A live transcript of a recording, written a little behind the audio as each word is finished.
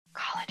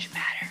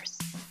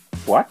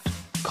What?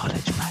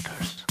 College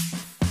matters.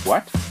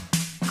 What?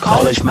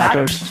 College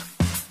matters.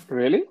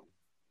 Really?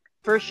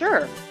 For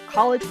sure.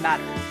 College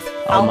matters.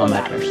 Alma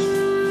matters.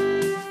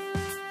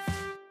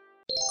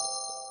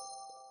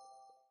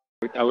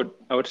 I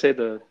would say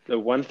the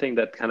one thing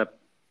that kind of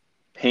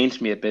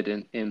pains me a bit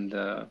in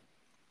the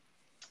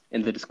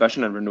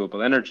discussion on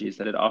renewable energy is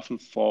that it often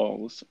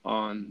falls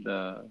on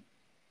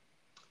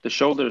the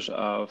shoulders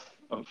of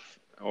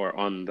or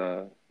on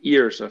the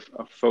ears of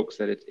folks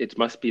that it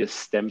must be a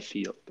STEM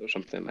field or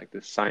something like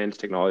this: science,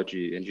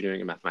 technology,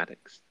 engineering, and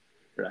mathematics.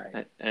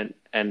 Right.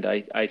 And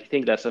I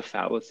think that's a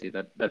fallacy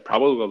that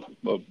probably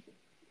will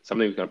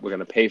something we're going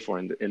to pay for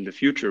in the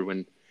future,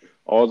 when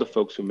all the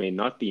folks who may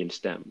not be in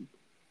STEM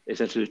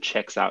essentially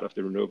checks out of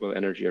the renewable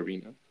energy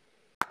arena.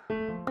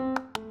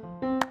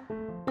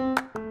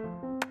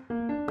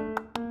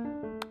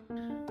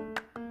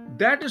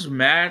 That is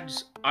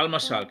Mads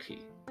Almasalki,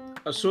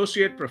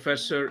 Associate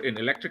Professor in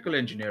Electrical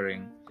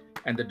Engineering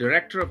and the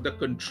Director of the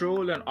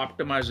Control and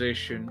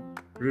Optimization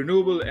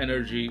Renewable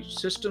Energy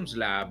Systems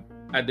Lab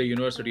at the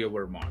University of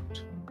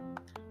Vermont.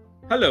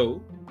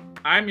 Hello,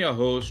 I'm your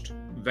host,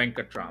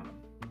 Venkatraman.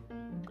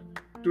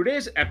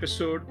 Today's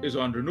episode is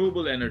on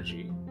renewable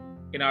energy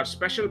in our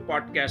special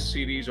podcast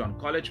series on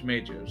college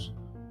majors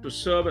to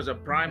serve as a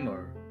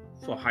primer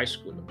for high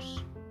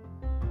schoolers.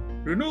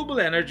 Renewable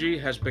energy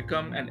has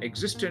become an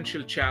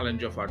existential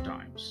challenge of our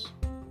times.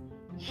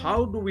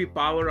 How do we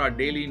power our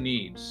daily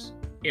needs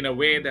in a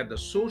way that the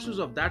sources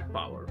of that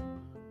power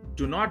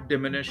do not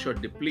diminish or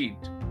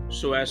deplete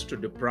so as to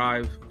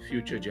deprive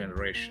future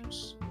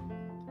generations?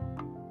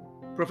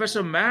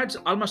 Professor Mads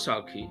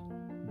Almasalki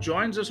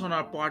joins us on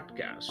our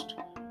podcast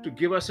to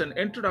give us an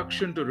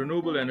introduction to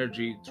renewable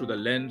energy through the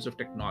lens of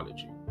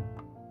technology.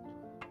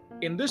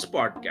 In this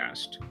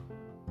podcast,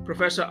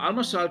 Professor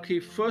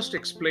Almasalki first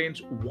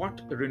explains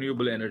what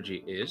renewable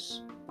energy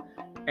is,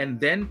 and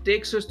then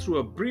takes us through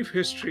a brief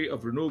history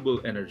of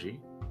renewable energy,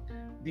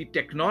 the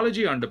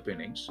technology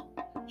underpinnings,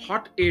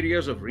 hot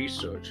areas of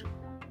research,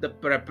 the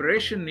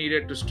preparation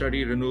needed to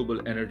study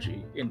renewable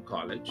energy in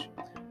college,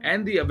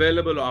 and the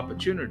available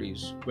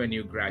opportunities when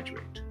you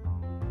graduate.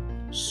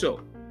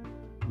 So,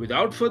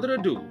 without further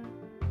ado,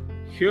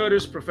 here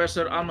is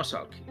Professor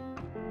Almasalki.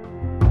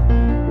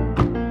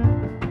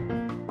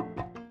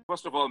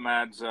 First of all,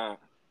 Mads,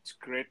 it's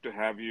great to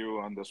have you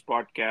on this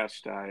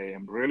podcast. I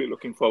am really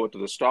looking forward to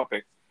this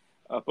topic,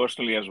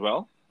 personally as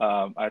well.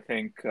 I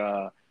think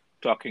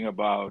talking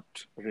about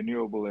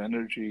renewable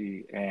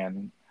energy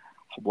and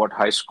what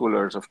high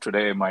schoolers of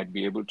today might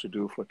be able to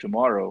do for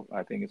tomorrow,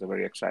 I think is a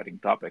very exciting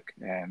topic.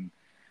 And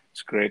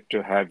it's great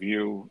to have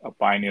you, a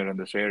pioneer in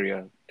this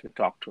area, to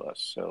talk to us.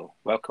 So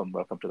welcome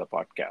to the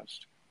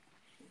podcast.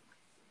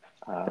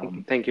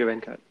 Thank you,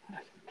 Venkat.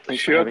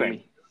 Thanks Sure for having thing.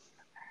 me.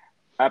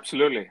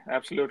 Absolutely.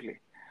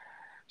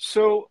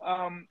 So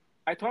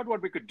I thought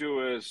what we could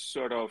do is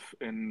sort of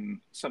in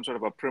some sort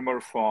of a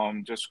primer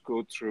form, just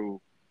go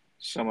through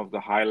some of the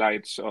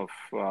highlights of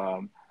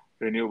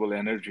renewable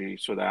energy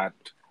so that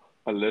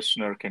a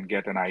listener can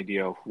get an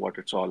idea of what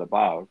it's all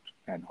about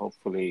and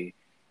hopefully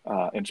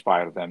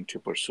inspire them to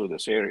pursue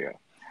this area.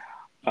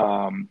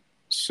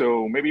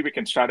 So maybe we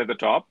can start at the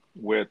top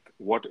with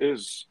what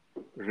is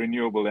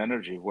renewable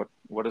energy?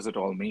 What does it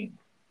all mean?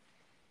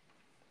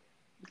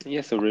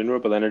 Yeah, so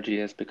renewable energy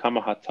has become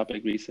a hot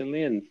topic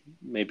recently, and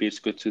maybe it's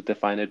good to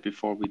define it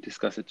before we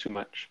discuss it too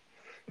much.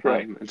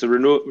 Right. And so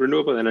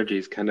renewable energy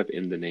is kind of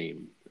in the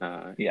name.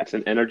 Yeah. It's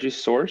an energy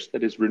source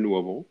that is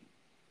renewable,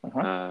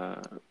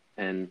 Uh-huh.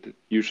 and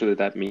usually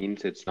that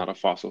means it's not a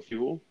fossil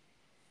fuel.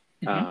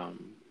 Mhm.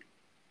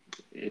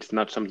 It's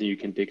not something you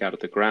can dig out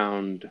of the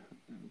ground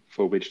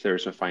for which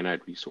there's a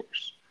finite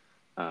resource.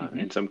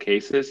 In some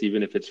cases,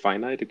 even if it's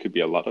finite, it could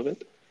be a lot of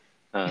it.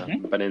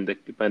 But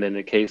in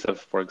the case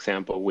of, for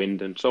example,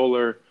 wind and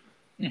solar,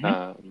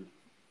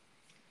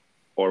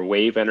 or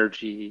wave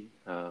energy,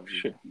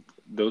 Sure.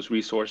 those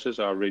resources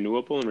are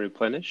renewable and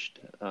replenished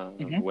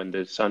when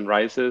the sun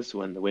rises,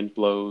 when the wind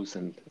blows,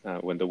 and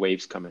when the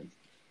waves come in.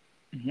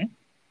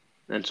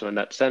 And so in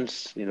that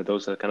sense,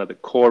 those are kind of the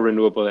core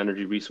renewable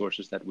energy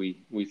resources that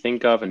we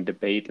think of and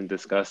debate and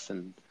discuss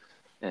and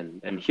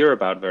hear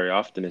about very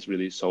often is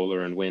really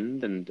solar and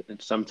wind, and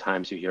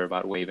sometimes you hear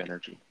about wave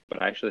energy.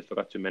 But I actually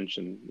forgot to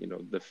mention,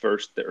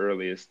 the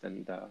earliest,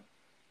 and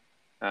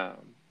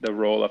the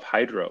role of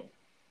hydro.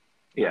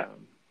 Yeah.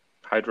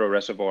 Hydro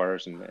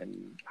reservoirs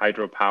and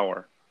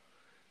hydropower,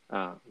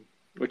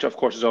 which of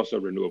course is also a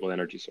renewable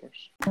energy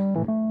source.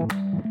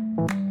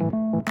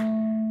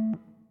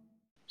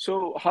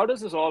 So how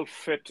does this all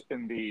fit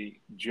in the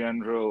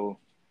general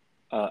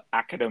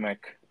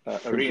academic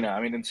arena?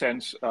 I mean, in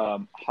sense,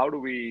 how do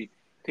we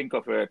think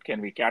of it? Can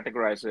we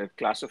categorize it,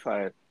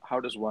 classify it? How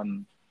does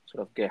one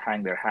sort of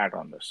hang their hat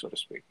on this, so to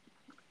speak?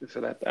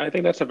 So I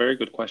think that's a very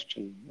good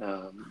question.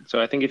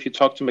 So I think if you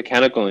talk to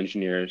mechanical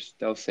engineers,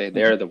 they'll say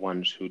they're the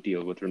ones who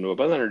deal with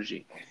renewable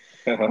energy.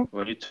 Uh-huh.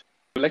 When you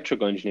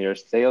Electrical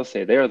engineers, they'll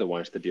say they're the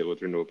ones that deal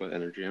with renewable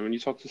energy. And when you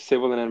talk to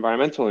civil and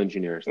environmental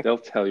engineers, they'll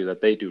tell you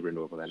that they do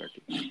renewable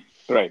energy.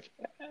 Right.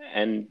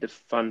 And the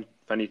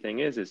funny thing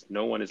is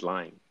no one is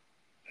lying.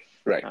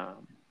 Right.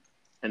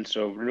 And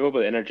so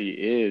renewable energy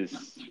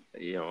is,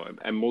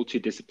 a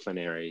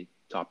multidisciplinary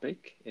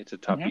topic. It's a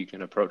topic you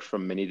can approach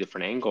from many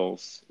different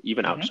angles,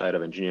 even outside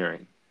of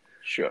engineering.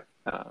 Sure.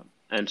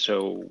 And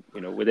so,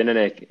 within an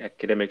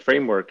academic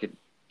framework,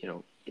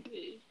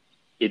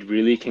 it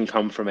really can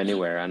come from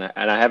anywhere. And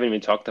I haven't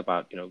even talked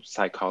about,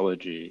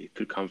 psychology. It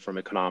could come from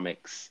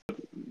economics.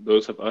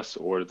 Those of us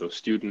or those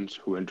students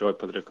who enjoy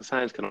political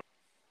science can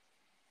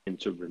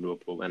into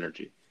renewable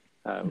energy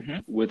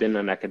within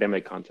an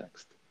academic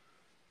context.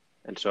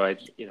 And so I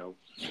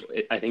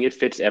think it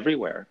fits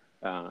everywhere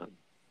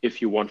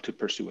if you want to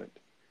pursue it.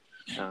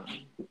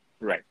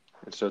 Right.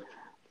 And so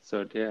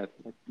yeah,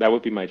 that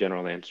would be my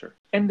general answer.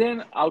 And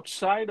then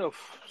outside of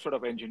sort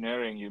of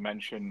engineering, you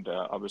mentioned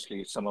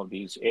obviously some of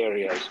these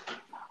areas.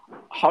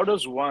 How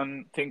does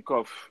one think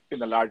of, in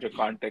the larger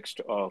context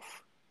of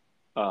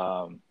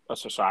a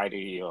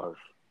society or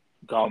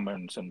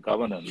governments and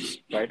governance,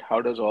 right?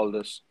 How does all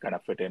this kind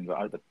of fit in with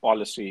other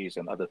policies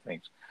and other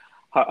things?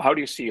 How do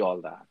you see all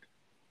that?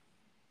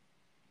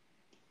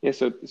 Yeah,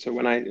 so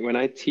when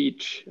I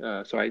teach,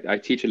 I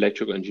teach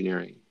electrical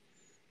engineering,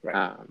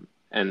 right.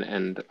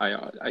 And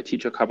I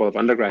teach a couple of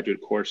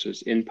undergraduate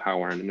courses in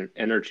power and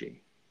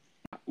energy.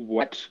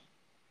 What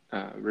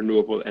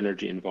renewable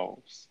energy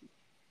involves,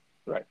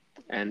 right?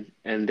 And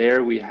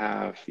there we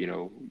have,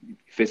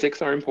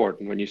 physics are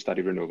important when you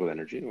study renewable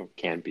energy, or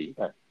can be.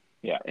 Right.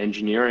 Yeah.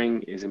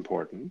 Engineering is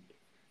important.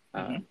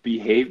 Human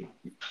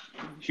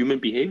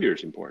behavior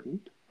is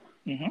important.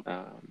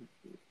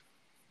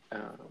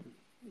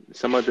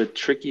 Some of the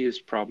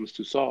trickiest problems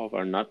to solve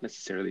are not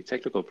necessarily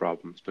technical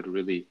problems, but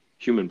really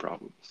human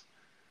problems.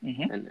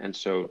 And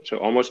so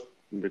almost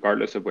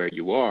regardless of where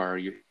you are,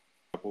 you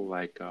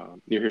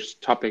hear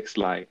topics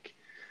like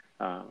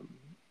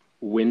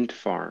wind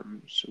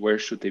farms. Where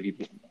should they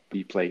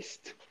be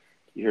placed?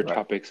 You hear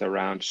topics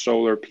around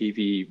solar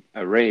PV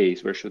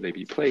arrays. Where should they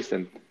be placed?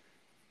 And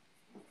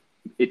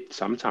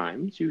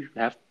sometimes you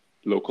have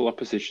local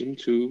opposition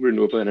to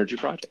renewable energy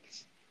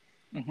projects.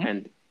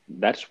 And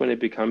that's when it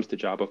becomes the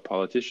job of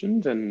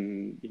politicians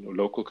and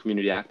local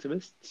community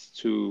activists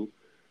to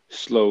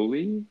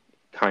slowly,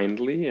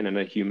 kindly, and in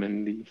a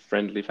humanly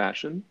friendly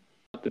fashion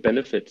the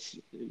benefits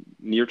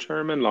near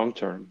term and long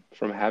term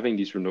from having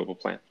these renewable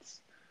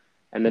plants.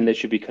 And then they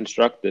should be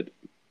constructed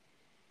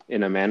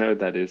in a manner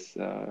that is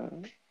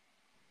that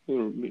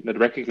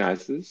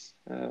recognizes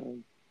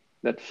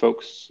that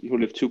folks who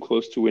live too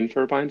close to wind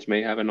turbines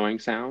may have annoying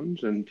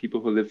sounds, and people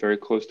who live very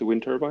close to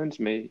wind turbines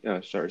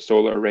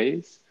solar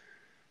arrays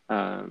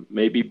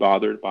may be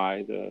bothered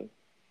by the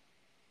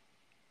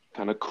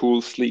kind of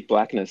cool, sleek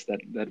blackness that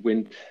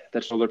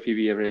solar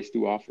PV arrays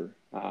do offer.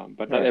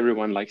 But not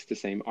everyone likes the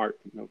same art.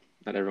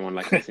 Not everyone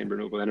likes the same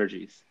renewable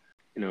energies.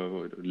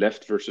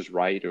 Left versus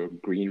right, or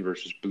green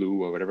versus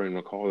blue, or whatever you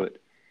want to call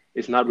it,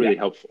 is not really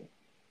helpful.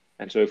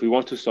 And so if we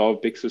want to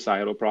solve big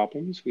societal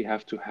problems, we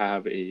have to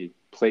have a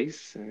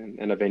place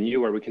and a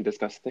venue where we can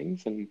discuss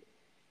things. And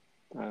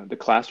the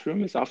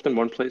classroom is often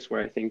one place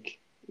where I think,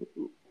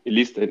 at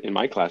least in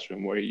my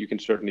classroom, where you can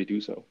certainly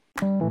do so.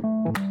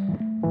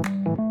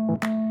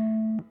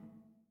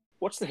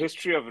 What's the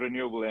history of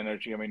renewable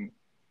energy? I mean,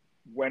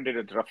 when did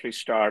it roughly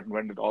start?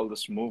 When did all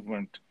this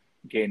movement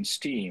gain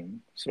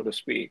steam, so to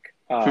speak?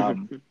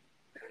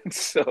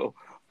 So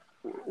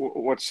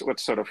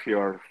what's sort of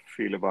your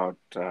feel about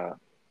the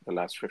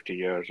last 50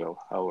 years, or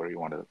however you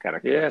want to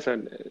characterize? Yes,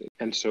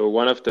 and so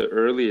one of the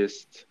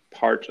earliest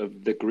parts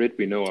of the grid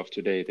we know of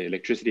today, the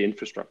electricity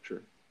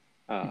infrastructure,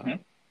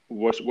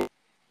 was born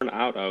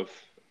out of,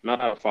 not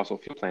out of fossil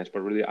fuel plants,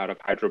 but really out of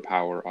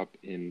hydropower up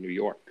in New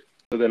York.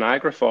 So the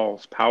Niagara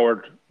Falls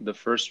powered the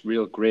first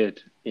real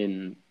grid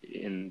in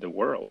the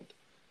world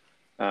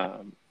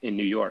in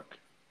New York.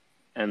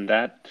 And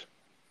that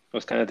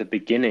was kind of the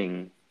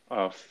beginning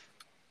of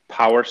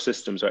power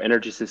systems or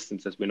energy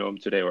systems as we know them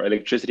today, or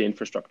electricity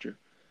infrastructure.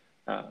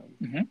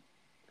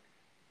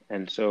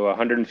 And so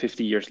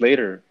 150 years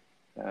later,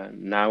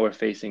 now we're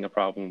facing a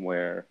problem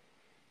where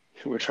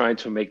we're trying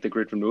to make the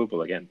grid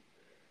renewable again.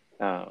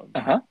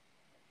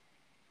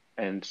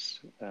 And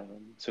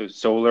so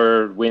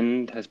solar,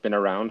 wind has been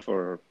around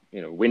for,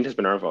 wind has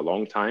been around for a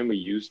long time. We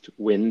used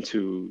wind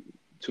to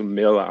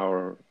mill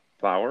our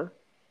flour.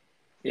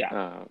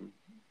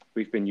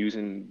 We've been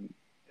using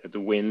the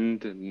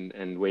wind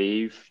and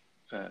wave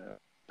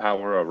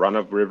power, or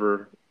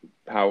run-of-river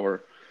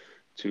power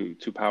to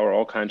power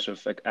all kinds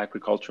of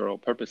agricultural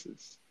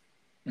purposes.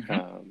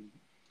 In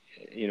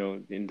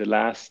the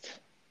last,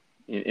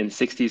 in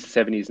 60s,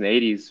 70s, and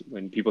 80s,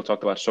 when people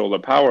talked about solar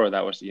power,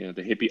 that was, the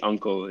hippie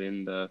uncle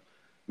in the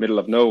middle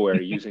of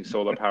nowhere using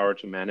solar power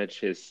to manage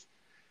his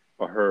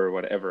or her,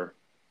 whatever,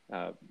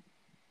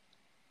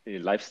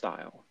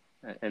 lifestyle.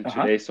 And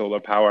today, solar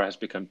power has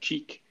become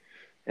chic.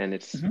 And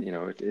it's,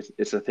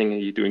 it's a thing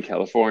that you do in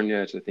California.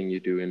 It's a thing you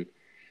do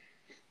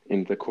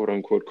in the quote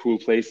unquote cool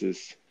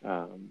places,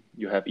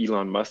 you have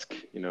Elon Musk,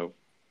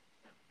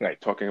 Right.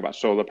 talking about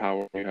solar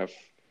power. You have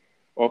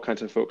all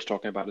kinds of folks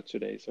talking about it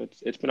today. So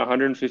it's been a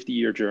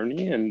 150-year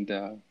journey, and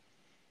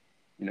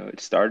it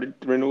started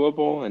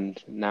renewable,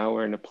 and now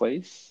we're in a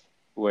place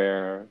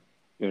where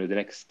the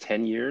next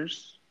 10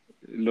 years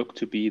look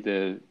to be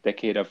the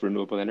decade of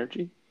renewable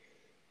energy,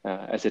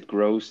 as it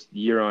grows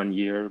year on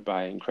year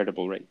by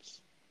incredible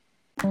rates.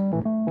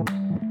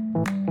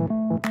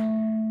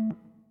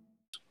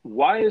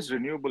 Why is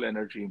renewable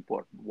energy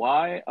important?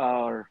 Why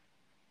are,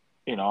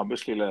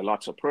 obviously there are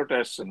lots of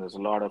protests and there's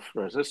a lot of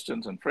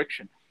resistance and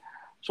friction.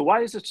 So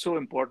why is it so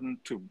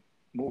important to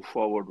move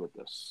forward with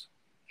this?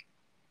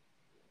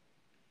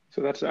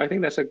 So I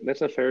think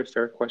that's a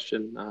fair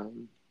question.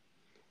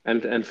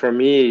 And for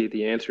me,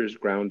 the answer is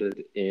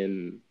grounded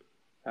in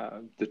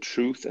the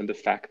truth and the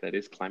fact that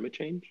is climate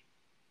change.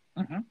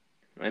 Mm-hmm.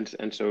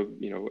 And so,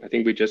 I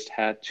think we just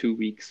had 2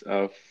 weeks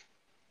of,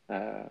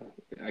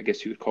 I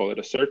guess you would call it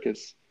a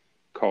circus,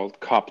 called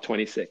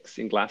COP26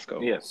 in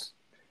Glasgow. Yes.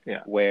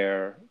 Yeah.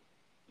 Where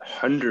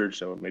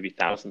hundreds or maybe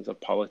thousands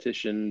of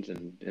politicians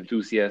and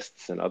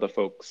enthusiasts and other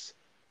folks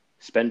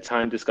spend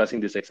time discussing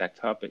this exact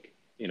topic.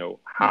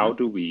 How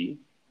do we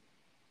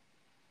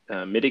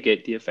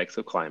mitigate the effects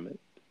of climate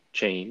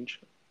change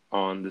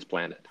on this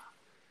planet?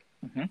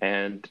 Mm-hmm.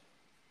 And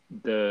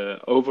the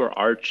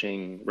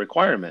overarching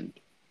requirement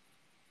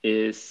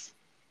is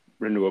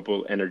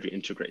renewable energy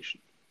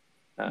integration.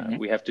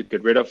 We have to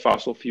get rid of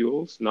fossil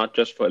fuels, not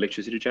just for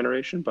electricity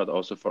generation, but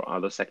also for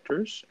other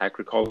sectors: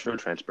 agriculture,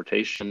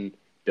 transportation,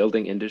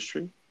 building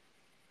industry.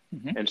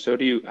 Mm-hmm. And so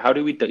how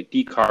do we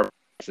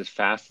decarbonize as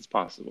fast as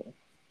possible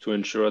to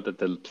ensure that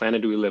the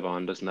planet we live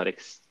on does not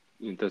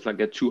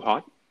get too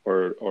hot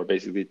or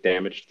basically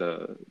damage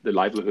the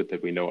livelihood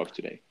that we know of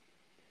today?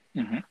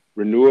 Mm-hmm.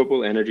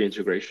 Renewable energy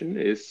integration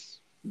is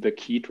the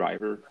key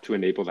driver to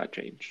enable that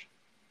change.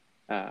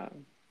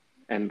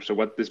 And so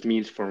what this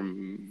means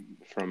from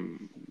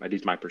at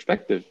least my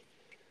perspective,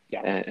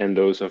 and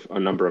those of a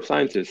number of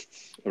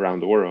scientists around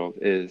the world,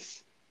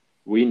 is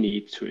we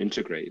need to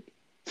integrate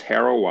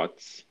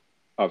terawatts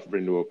of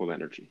renewable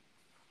energy.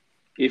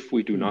 If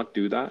we do not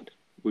do that,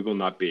 we will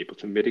not be able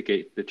to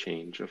mitigate the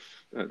change of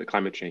the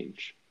climate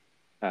change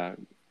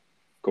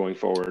going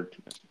forward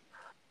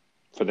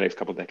for the next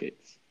couple of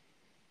decades.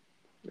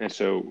 And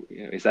so,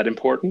 is that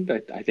important?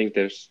 I think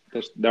there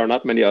are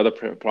not many other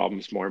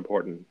problems more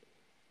important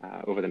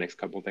over the next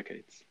couple of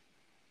decades.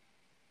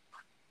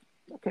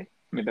 Okay,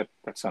 I mean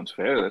that sounds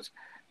fair. That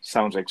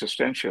sounds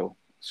existential.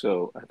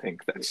 So I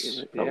think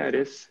that's yeah, it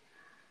is.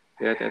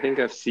 Yeah, I think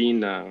I've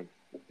seen there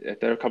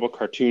are a couple of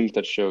cartoons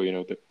that show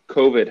the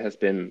COVID has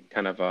been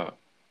kind of a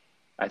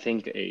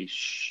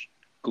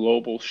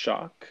global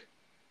shock.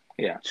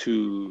 Yeah.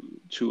 To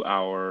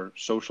our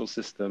social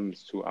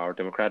systems, to our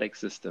democratic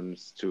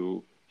systems,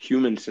 to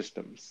human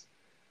systems.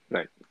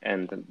 Right.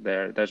 And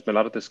there's been a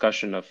lot of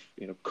discussion of,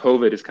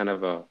 COVID is kind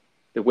of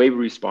the way we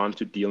respond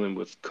to dealing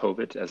with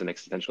COVID as an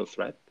existential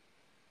threat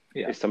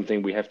is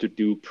something we have to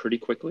do pretty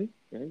quickly.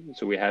 Right?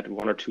 So we had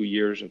 1 or 2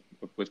 years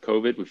with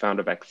COVID. We found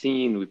a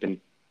vaccine. We've been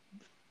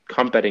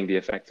combating the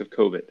effects of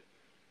COVID.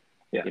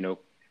 Yeah.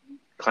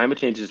 Climate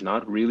change is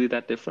not really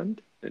that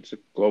different. It's a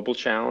global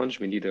challenge.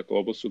 We need a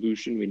global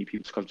solution. We need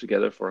people to come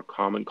together for a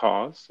common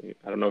cause.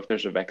 I don't know if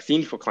there's a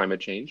vaccine for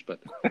climate change, but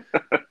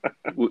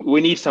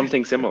we need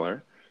something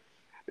similar.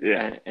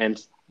 Yeah.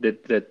 And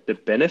the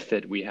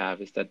benefit we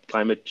have is that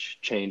climate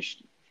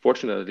change,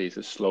 fortunately, is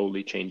a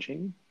slowly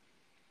changing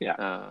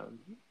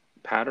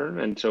pattern.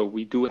 And so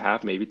we do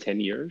have maybe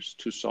 10 years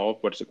to solve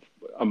what's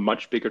a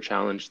much bigger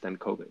challenge than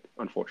COVID,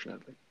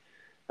 unfortunately.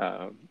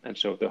 And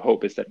so the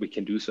hope is that we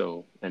can do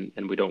so, and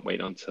we don't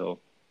wait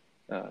until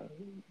the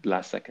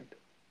last second.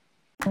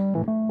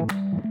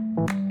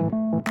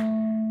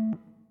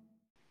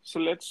 So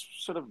let's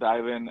sort of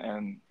dive in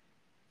and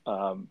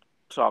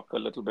talk a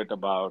little bit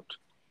about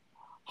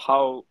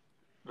how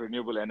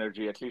renewable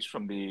energy, at least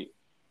from the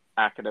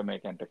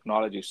academic and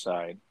technology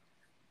side,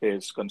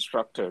 is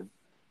constructed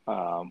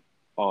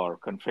or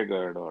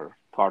configured or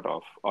thought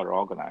of or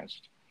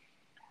organized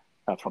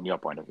from your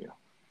point of view.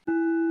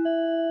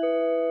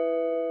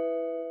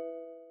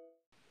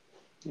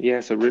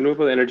 Yeah, so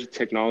renewable energy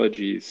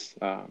technologies,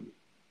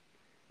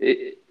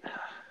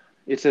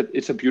 it's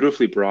a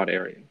beautifully broad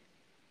area.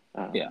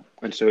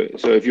 And so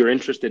if you're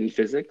interested in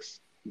physics,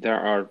 there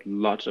are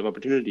lots of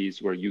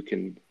opportunities where you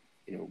can,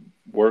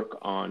 work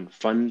on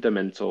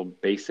fundamental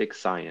basic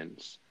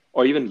science,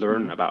 or even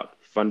learn about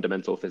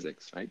fundamental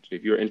physics, right? So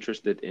if you're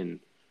interested in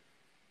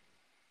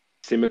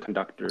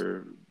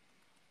semiconductor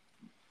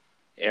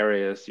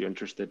areas, you're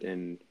interested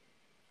in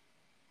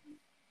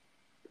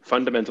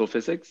fundamental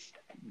physics,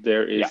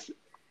 there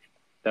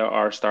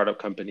are startup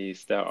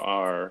companies, there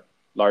are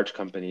large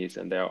companies,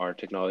 and there are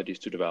technologies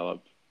to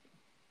develop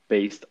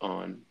based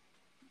on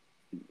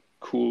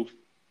cool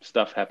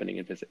stuff happening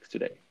in physics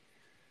today.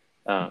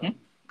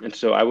 And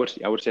so I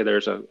would say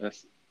there's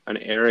an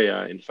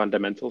area in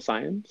fundamental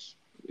science,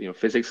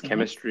 physics,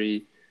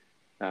 chemistry,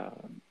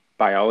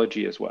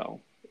 biology as well,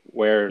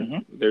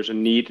 where there's a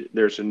need,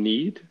 there's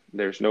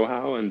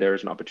know-how, and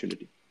there's an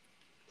opportunity.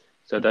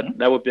 So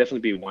that would definitely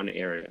be one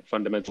area,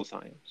 fundamental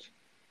science.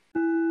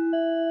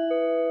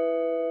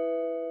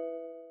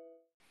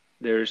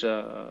 There's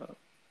a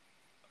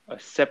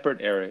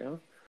separate area,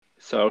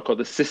 so called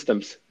the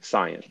systems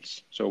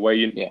science. So where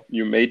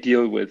you may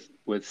deal with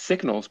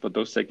signals, but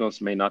those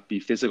signals may not be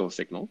physical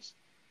signals,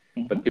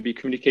 but it could be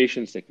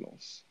communication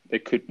signals. They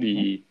could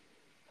be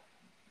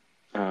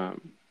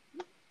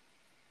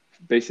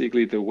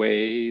basically the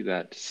way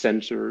that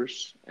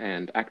sensors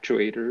and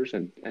actuators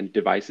and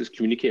devices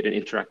communicate and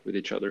interact with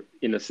each other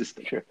in a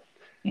system. Sure.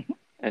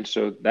 And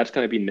so that's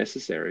going to be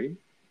necessary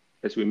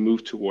as we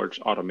move towards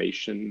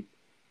automation,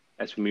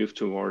 as we move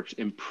towards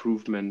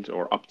improvement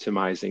or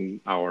optimizing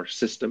our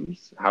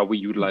systems, how we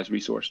utilize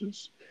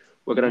resources.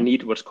 We're going to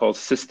need what's called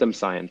system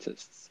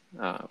scientists,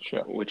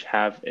 which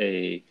have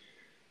a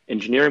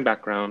engineering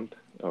background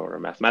or a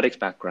mathematics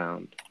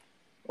background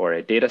or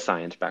a data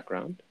science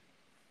background,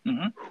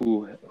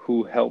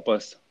 who help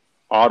us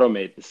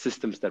automate the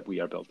systems that we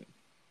are building.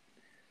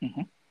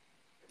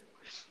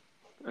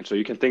 And so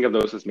you can think of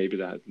those as maybe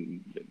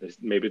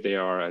they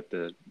are at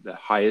the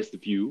highest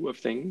view of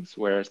things,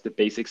 whereas the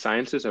basic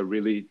sciences are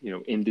really,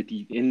 in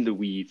the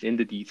weeds, in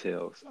the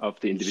details of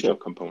the individual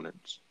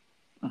components.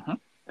 And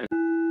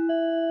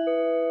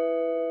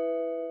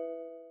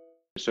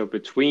so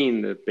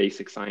between the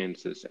basic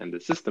sciences and the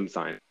system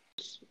science,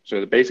 so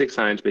the basic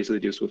science basically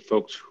deals with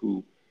folks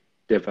who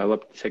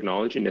develop the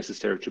technology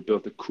necessary to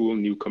build the cool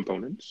new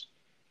components,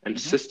 and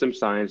system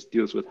science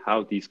deals with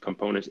how these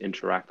components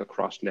interact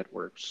across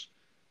networks,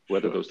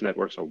 whether those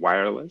networks are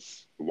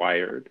wireless,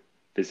 wired,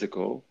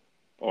 physical,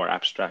 or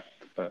abstract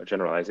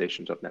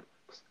generalizations of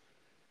networks.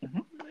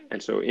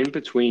 And so in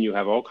between, you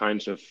have all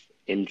kinds of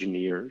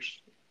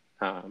engineers,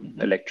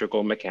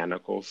 electrical,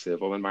 mechanical,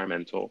 civil,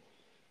 environmental,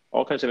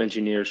 all kinds of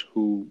engineers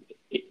who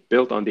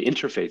build on the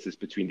interfaces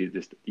between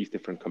these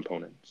different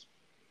components.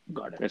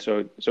 Got it. And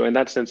so in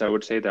that sense, I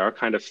would say there are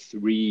kind of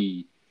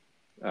three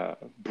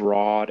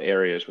broad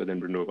areas within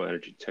renewable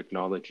energy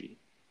technology: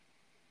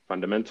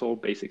 fundamental,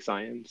 basic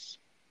science.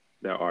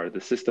 There are the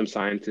system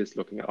scientists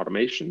looking at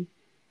automation,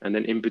 and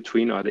then in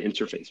between are the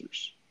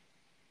interfacers,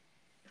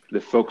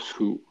 the folks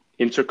who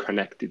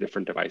interconnect the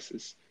different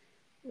devices.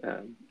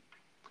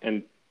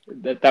 And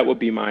that would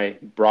be my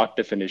broad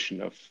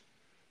definition of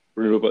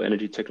renewable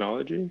energy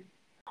technology.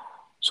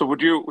 So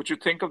would you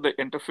think of the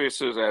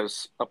interfaces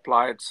as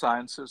applied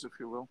sciences, if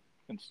you will?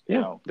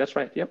 That's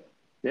right. Yep.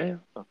 Yeah.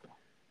 Okay.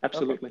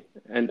 Absolutely.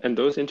 Okay. And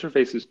those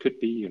interfaces could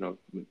be,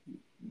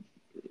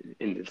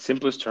 in the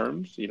simplest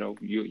terms,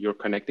 you're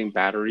connecting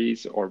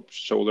batteries or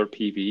solar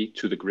PV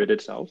to the grid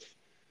itself.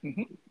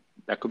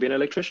 That could be an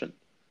electrician.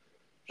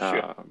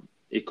 Sure.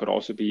 It could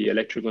also be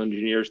electrical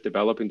engineers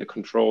developing the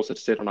controls that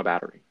sit on a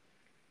battery.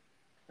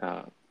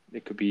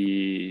 It could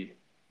be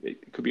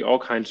all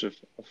kinds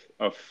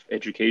of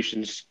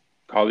educations,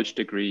 college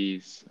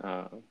degrees.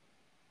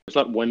 There's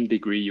not one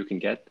degree you can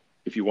get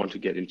if you want to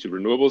get into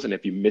renewables, and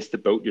if you miss the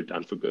boat, you're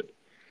done for good.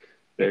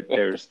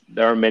 There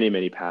are many,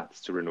 many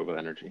paths to renewable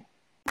energy.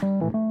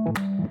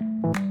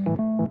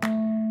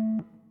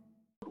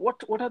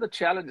 What are the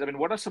challenges? I mean,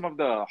 what are some of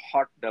the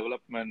hot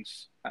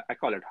developments? I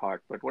call it hot,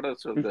 but what are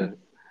sort of the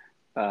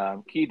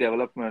key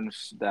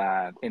developments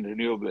that in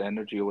renewable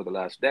energy over the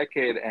last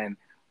decade, and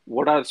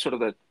what are sort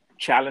of the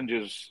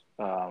challenges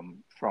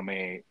from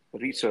a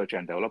research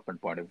and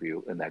development point of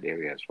view in that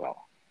area as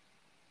well?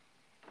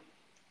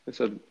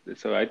 So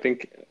I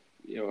think,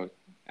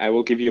 I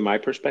will give you my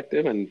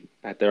perspective, and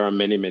there are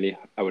many, many,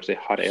 I would say,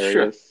 hot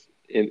areas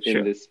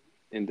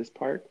in this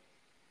part.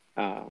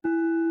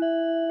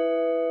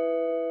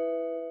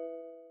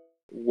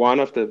 One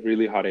of the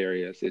really hot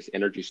areas is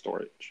energy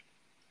storage.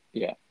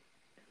 Yeah.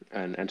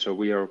 And so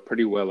we are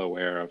pretty well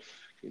aware of,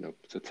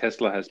 so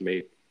Tesla has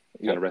made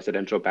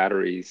residential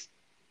batteries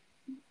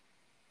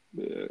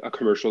a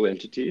commercial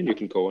entity, and you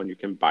can go and you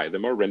can buy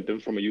them or rent them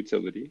from a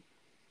utility.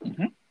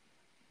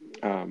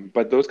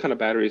 But those kind of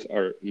batteries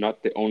are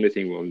not the only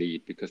thing we'll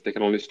need, because they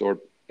can only store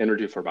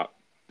energy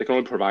they can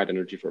only provide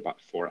energy for about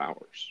 4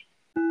 hours.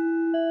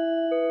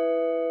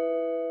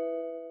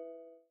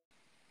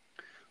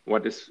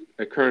 What is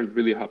a current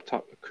really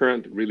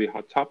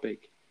hot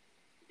topic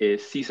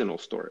is seasonal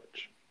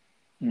storage.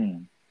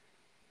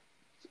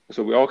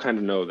 So we all kind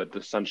of know that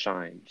the sun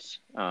shines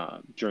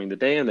during the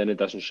day, and then it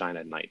doesn't shine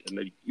at night,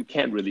 and you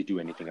can't really do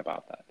anything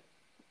about that.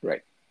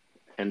 Right.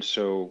 And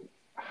so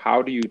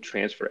how do you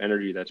transfer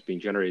energy that's being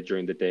generated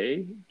during the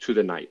day to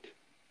the night?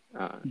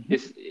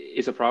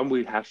 Is a problem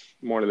we have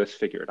more or less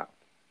figured out.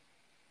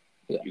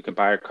 Yeah. You can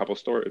buy a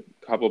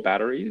couple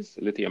batteries,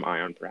 lithium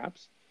ion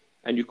perhaps,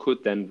 and you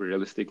could then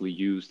realistically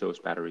use those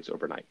batteries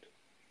overnight.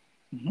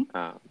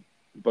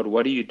 But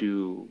what do you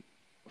do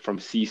from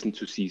season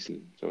to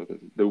season? So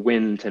the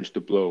wind tends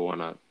to blow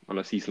on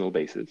a seasonal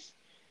basis.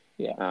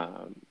 Yeah.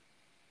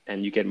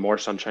 And you get more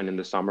sunshine in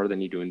the summer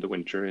than you do in the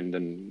winter in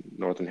the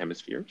northern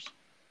hemispheres.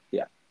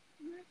 Yeah.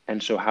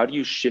 And so how do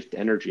you shift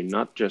energy,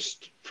 not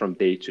just from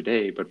day to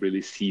day, but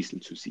really season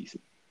to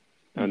season?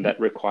 And that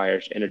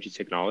requires energy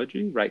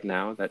technology right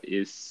now that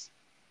is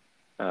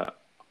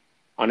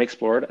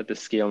unexplored at the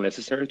scale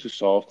necessary to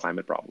solve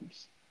climate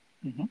problems.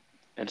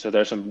 And so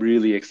there's some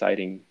really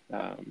exciting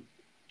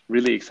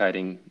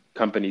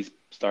companies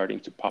starting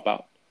to pop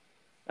out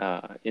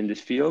in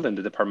this field, and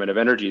the Department of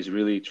Energy is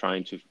really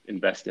trying to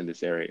invest in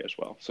this area as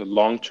well. So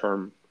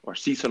long-term or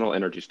seasonal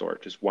energy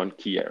storage is one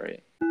key area.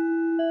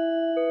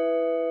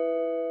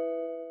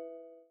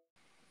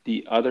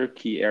 The other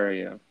key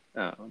area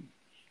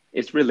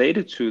is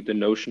related to the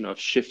notion of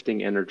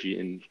shifting energy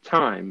in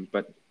time,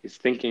 but is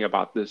thinking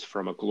about this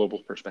from a global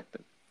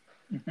perspective.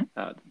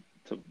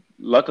 So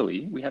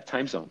luckily, we have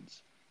time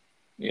zones.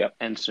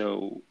 And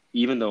so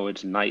even though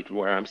it's night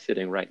where I'm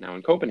sitting right now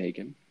in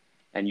Copenhagen,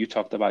 and you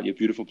talked about your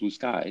beautiful blue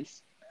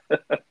skies,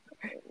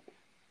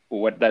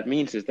 what that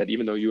means is that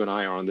even though you and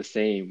I are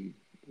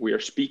we are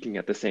speaking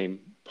at the same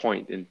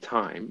point in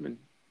time, and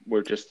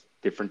we're just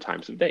different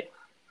times of day.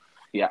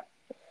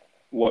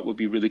 What would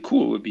be really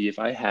cool would be if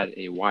I had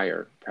a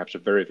wire, perhaps a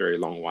very, very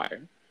long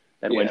wire,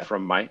 that went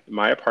from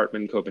my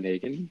apartment in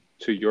Copenhagen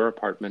to your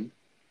apartment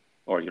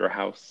or your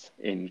house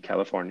in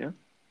California.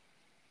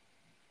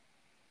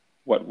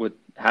 What would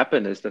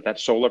happen is that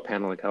solar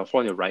panel in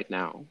California right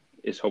now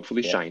is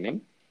hopefully shining.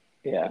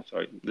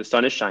 So the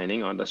sun is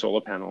shining on the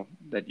solar panel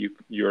that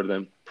you're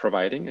then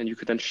providing, and you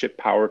could then ship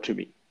power to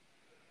me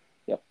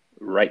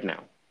right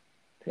now.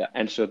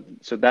 And so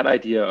that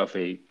idea of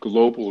a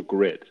global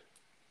grid,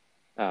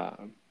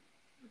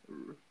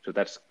 so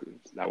that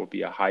would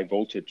be a high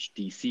voltage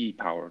DC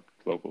powered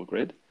global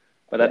grid.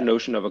 But that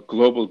notion of a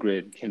global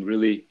grid can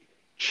really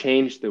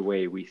change the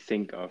way we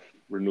think of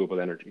renewable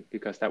energy,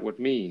 because that would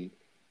mean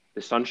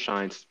the sun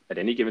shines at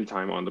any given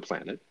time on the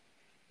planet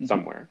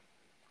somewhere.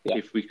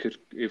 If we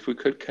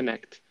could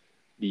connect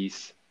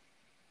these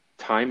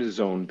time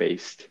zone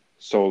based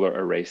solar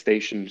array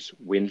stations,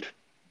 wind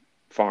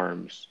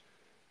farms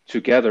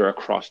together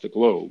across the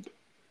globe,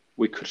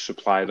 we could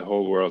supply the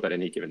whole world at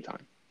any given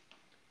time.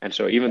 And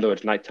so even though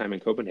it's nighttime in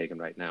Copenhagen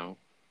right now,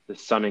 the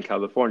sun in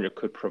California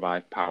could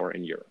provide power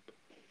in Europe.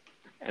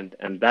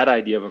 And that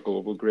idea of a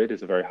global grid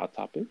is a very hot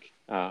topic.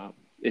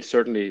 It's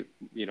certainly,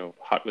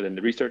 hot within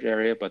the research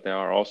area, but there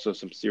are also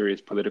some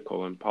serious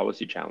political and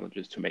policy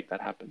challenges to make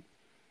that happen.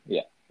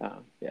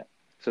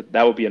 So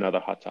that would be another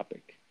hot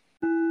topic.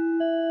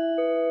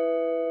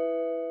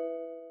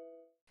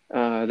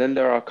 Then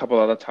there are a couple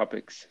other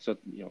topics. So,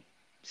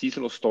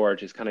 seasonal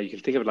storage is you can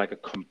think of it like a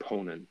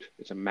component.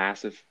 It's a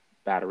massive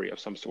battery of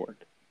some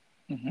sort.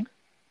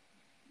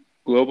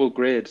 Global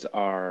grids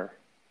are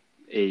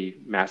a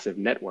massive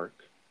network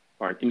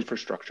or an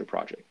infrastructure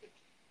project.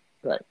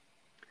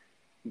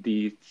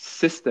 The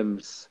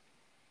systems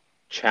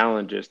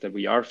challenges that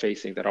we are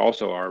facing that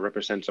also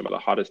represent some of the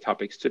hottest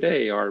topics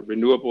today are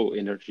renewable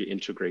energy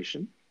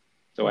integration.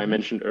 So I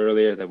mentioned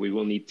earlier that we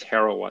will need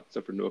terawatts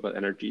of renewable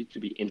energy to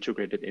be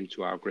integrated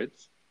into our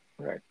grids.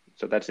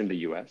 So that's in the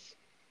US.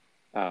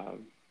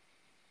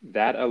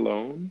 That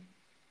alone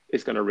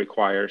is going to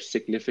require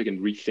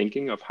significant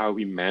rethinking of how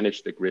we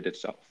manage the grid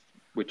itself,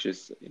 which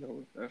is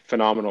a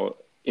phenomenal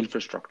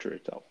infrastructure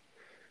itself.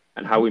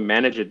 And how we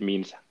manage it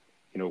means,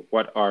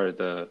 what are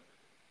the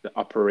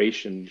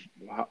operations,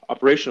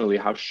 operationally,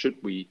 how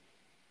should we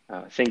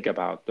think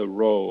about the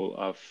role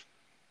of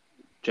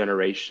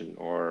generation,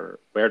 or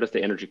where does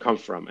the energy come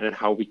from, and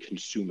how we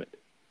consume it.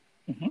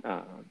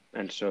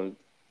 And so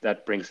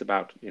that brings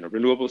about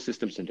renewable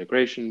systems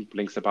integration,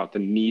 brings about the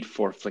need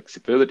for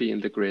flexibility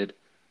in the grid,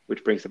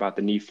 which brings about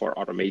the need for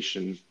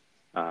automation,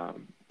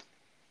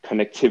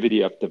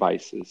 connectivity of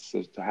devices,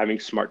 so having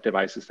smart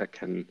devices that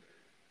can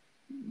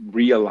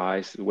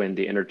realize when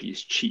the energy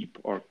is cheap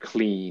or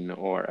clean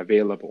or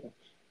available,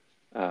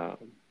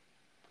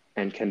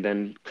 and can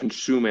then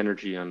consume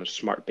energy on a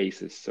smart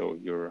basis. So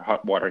your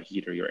hot water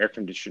heater, your air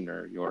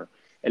conditioner, your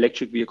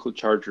electric vehicle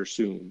charger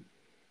soon,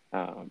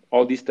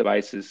 all these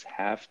devices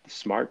have the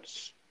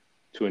smarts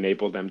to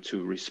enable them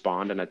to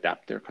respond and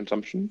adapt their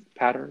consumption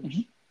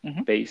patterns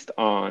based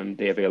on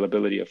the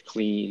availability of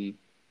clean,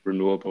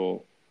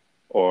 renewable,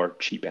 or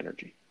cheap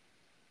energy.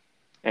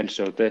 And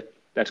so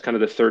that's kind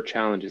of the third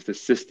challenge, is the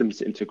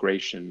systems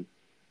integration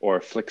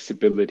or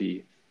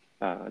flexibility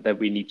that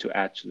we need to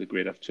add to the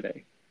grid of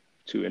today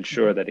to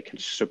ensure that it can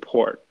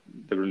support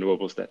the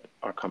renewables that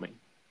are coming.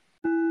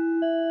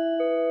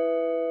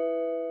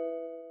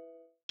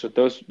 So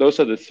those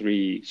are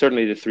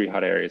certainly the three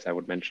hot areas I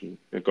would mention.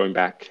 Going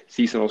back,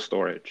 seasonal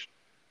storage,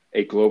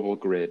 a global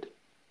grid,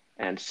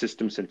 and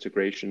systems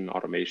integration,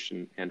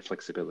 automation, and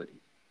flexibility.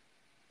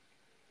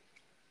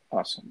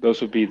 Awesome.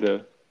 Those would be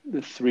the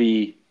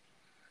three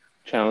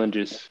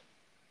challenges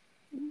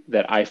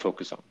that I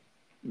focus on.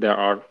 There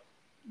are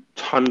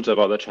tons of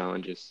other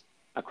challenges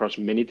across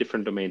many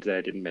different domains that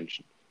I didn't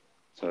mention.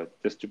 So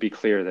just to be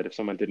clear that if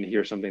someone didn't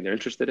hear something they're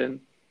interested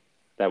in,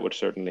 that would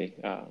certainly,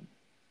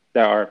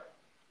 there are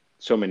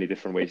so many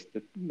different ways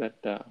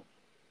that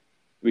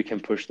we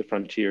can push the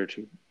frontier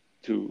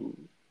to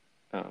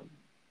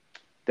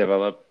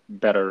develop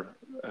better,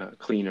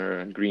 cleaner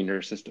and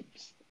greener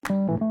systems.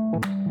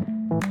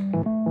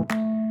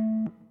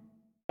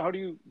 how do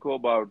you go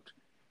about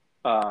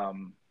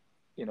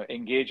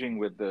engaging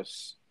with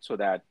this so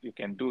that you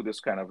can do this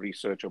kind of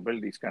research or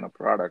build these kind of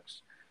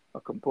products or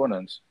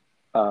components?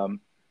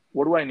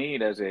 What do I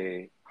need as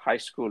a high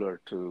schooler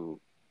to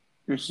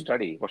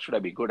study? What should I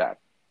be good at?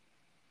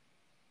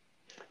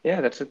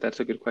 Yeah, that's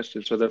a good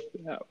question. So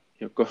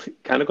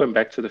kind of going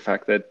back to the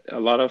fact that a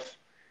lot of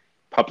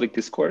public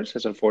discourse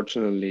has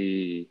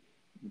unfortunately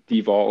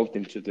devolved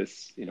into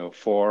this,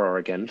 for or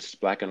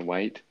against, black and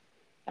white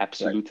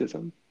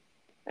absolutism.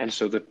 And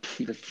so the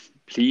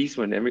please,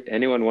 when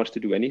anyone wants to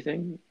do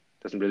anything,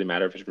 doesn't really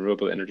matter if it's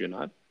renewable energy or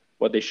not,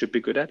 what they should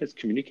be good at is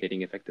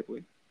communicating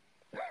effectively.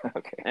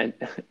 Okay.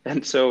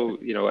 And so,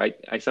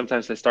 I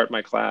sometimes I start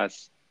my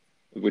class,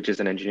 which is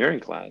an engineering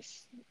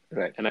class,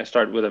 Right. and I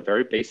start with a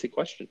very basic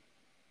question.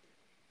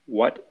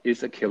 What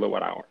is a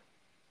kilowatt hour?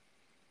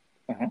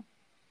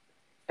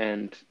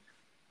 And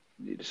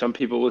some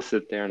people will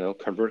sit there and they'll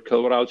convert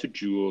kilowatt hour to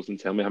joules and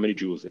tell me how many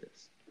joules it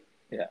is.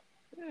 Yeah.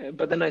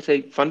 But then I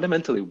say,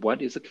 fundamentally,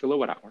 what is a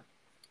kilowatt hour?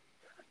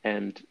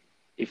 And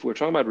if we're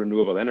talking about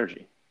renewable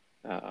energy,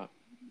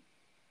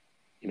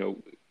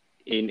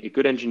 in a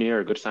good engineer,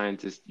 a good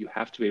scientist, you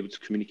have to be able to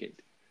communicate.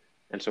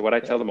 And so what I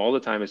tell them all the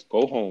time is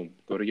go home,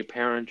 go to your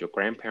parents, your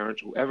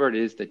grandparents, whoever it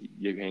is that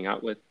you hang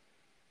out with,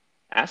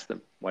 ask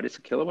them, what is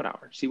a kilowatt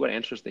hour? See what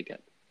answers they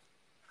get.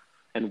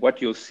 And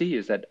what you'll see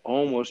is that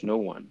almost no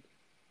one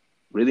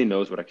really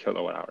knows what a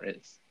kilowatt hour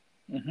is.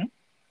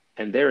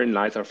 And therein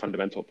lies our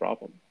fundamental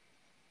problem.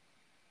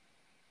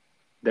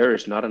 There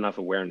is not enough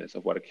awareness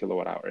of what a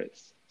kilowatt hour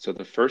is. So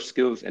the first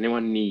skills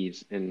anyone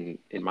needs in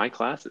my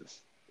classes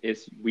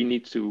is we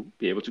need to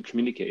be able to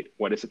communicate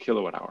what is a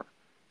kilowatt hour.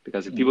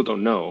 Because if people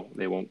don't know,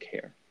 they won't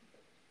care.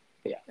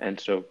 Yeah. And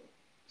so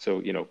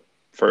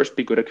first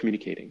be good at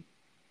communicating,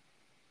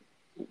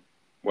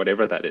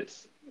 whatever that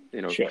is.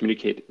 Sure.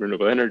 Communicate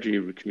renewable energy,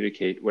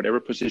 communicate whatever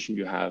position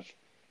you have,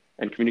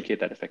 and communicate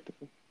that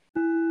effectively.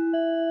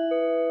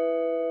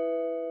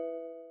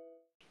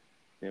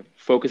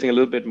 Focusing a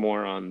little bit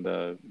more on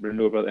the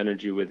renewable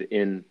energy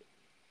within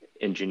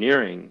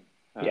engineering.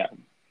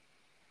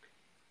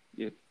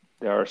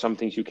 There are some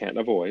things you can't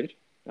avoid.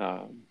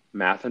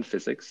 Math and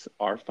physics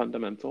are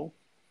fundamental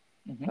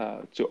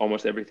to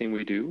almost everything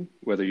we do,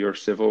 whether you're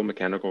civil,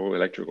 mechanical, or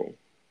electrical.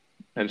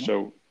 And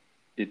so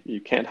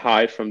you can't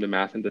hide from the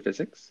math and the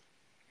physics.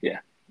 Yeah.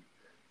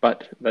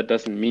 But that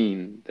doesn't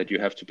mean that you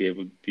have to be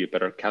able to be a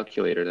better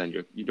calculator than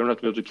you don't have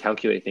to be able to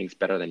calculate things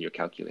better than your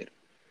calculator.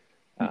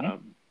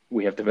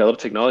 We have developed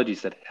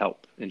technologies that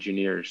help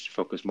engineers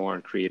focus more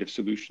on creative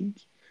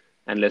solutions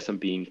and less on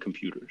being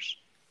computers.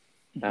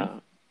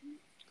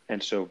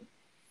 And so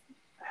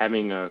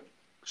having a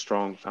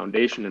strong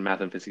foundation in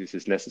math and physics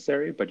is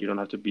necessary, but you don't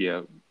have to be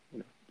a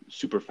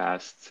super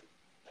fast,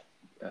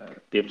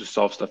 be able to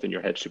solve stuff in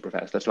your head super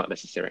fast. That's not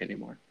necessary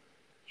anymore.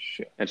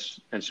 Sure.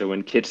 And so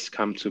when kids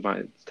come to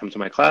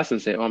my class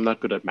and say, "Oh, I'm not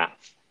good at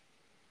math,"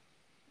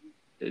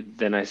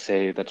 then I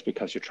say that's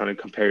because you're trying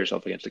to compare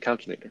yourself against a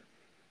calculator.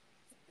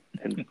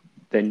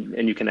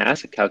 And you can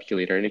ask a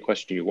calculator any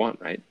question you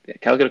want, right? The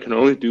calculator can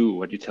only do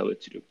what you tell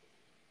it to do.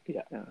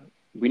 Yeah.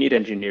 We need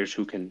engineers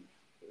who can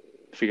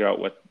figure out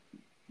what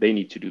they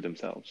need to do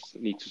themselves,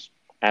 need to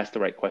ask the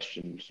right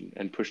questions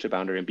and push the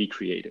boundary and be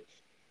creative.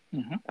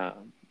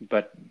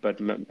 But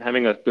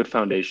having a good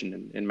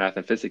foundation in math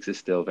and physics is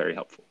still very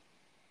helpful.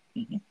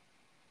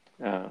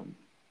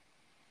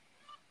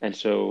 And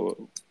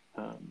so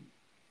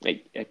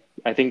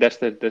I think that's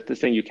the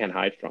thing you can't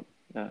hide from.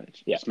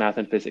 It's math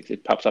and physics.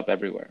 It pops up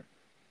everywhere.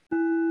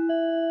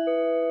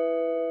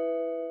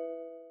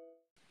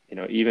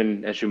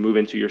 Even as you move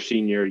into your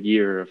senior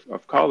year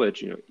of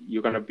college,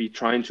 you're going to be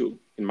trying to,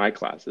 in my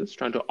classes,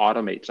 trying to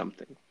automate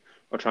something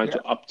or trying to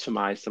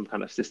optimize some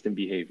kind of system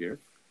behavior.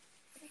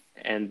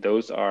 And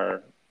those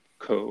are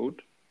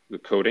the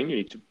coding. You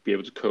need to be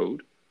able to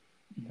code.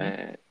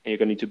 And you're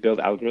going to need to build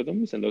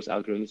algorithms, and those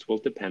algorithms will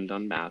depend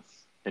on math,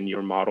 and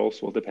your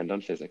models will depend on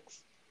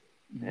physics.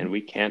 And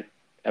we can't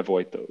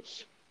avoid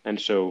those. And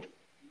so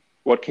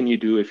what can you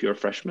do if you're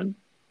a freshman?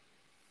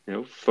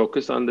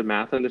 Focus on the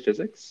math and the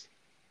physics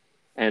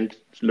and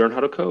learn how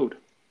to code.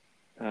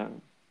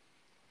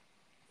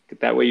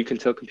 That way you can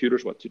tell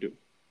computers what to do.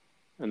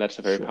 And that's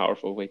a very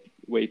powerful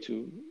way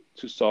to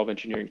solve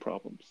engineering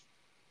problems.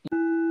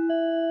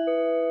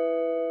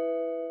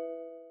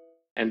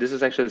 And this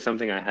is actually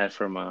something I had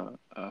from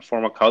a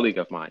former colleague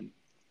of mine.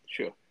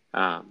 Sure.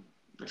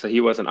 So he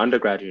was an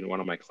undergraduate in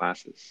one of my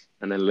classes.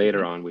 And then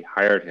later on, we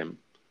hired him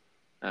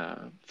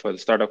for the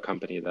startup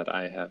company that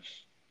I have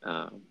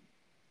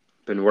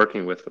been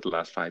working with for the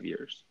last 5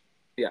 years.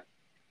 Yeah.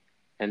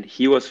 And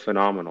he was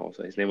phenomenal.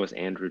 So his name was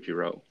Andrew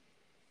Giraud.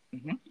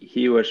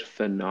 He was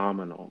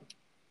phenomenal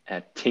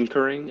at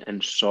tinkering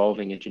and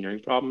solving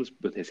engineering problems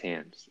with his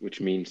hands, which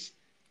means,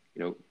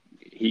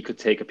 he could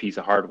take a piece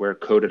of hardware,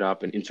 code it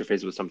up, and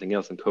interface it with something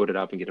else, and code it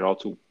up and get it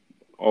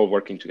all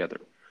working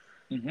together.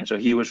 So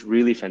he was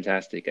really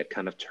fantastic at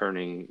kind of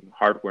turning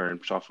hardware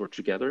and software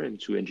together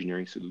into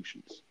engineering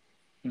solutions.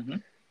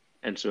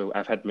 And so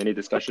I've had many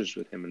discussions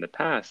with him in the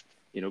past.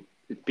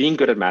 being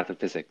good at math and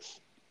physics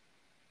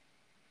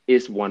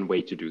is one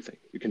way to do things.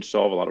 You can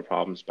solve a lot of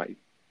problems by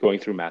going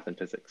through math and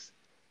physics.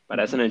 But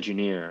as an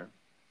engineer,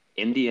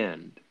 in the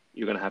end,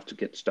 you're going to have to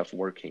get stuff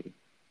working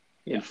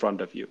in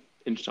front of you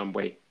in some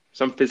way,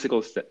 some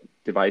physical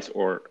device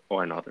or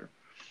another.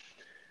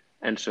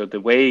 And so the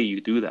way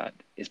you do that,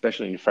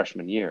 especially in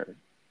freshman year,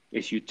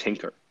 is you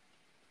tinker.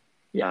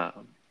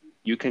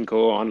 You can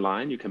go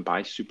online, you can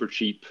buy super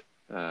cheap,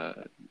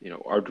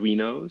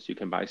 Arduinos, you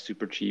can buy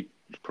super cheap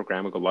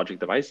programmable logic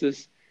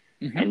devices,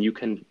 and you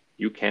can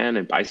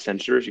and buy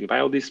sensors, you can buy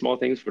all these small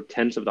things for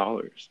tens of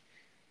dollars.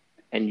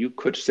 And you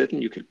could sit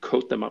and you could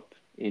code them up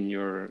in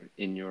your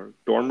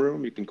dorm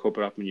room, you can code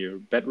it up in your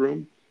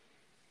bedroom,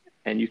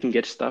 and you can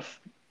get stuff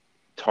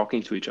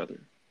talking to each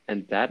other.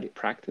 And that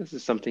practice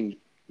is something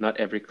not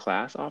every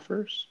class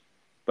offers,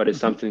 but it's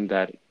something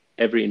that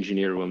every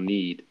engineer will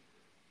need.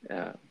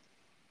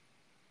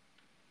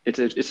 It's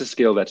a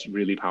skill that's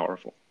really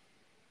powerful.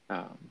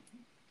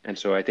 And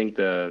so I think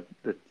the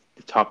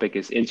topic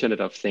is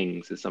Internet of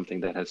Things is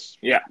something that is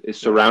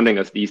surrounding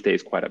us these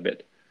days quite a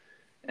bit.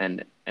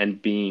 And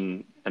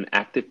being an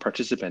active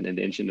participant in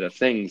the Internet of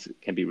Things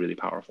can be really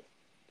powerful.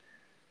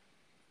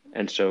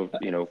 And so,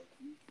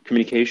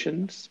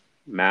 communications,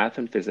 math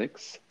and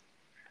physics,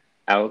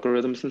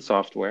 algorithms and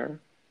software,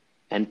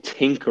 and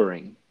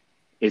tinkering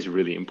is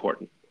really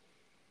important.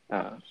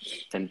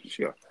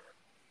 Sure.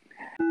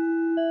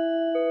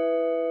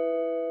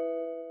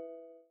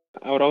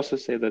 I would also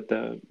say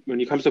that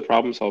when it comes to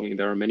problem solving,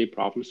 there are many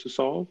problems to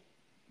solve.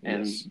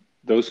 And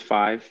those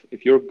 5,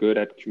 if you're good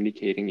at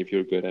communicating, if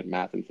you're good at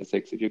math and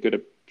physics, if you're good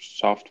at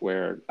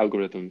software,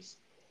 algorithms,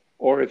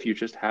 or if you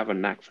just have a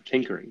knack for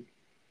tinkering,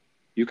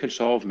 you can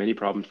solve many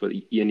problems with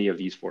any of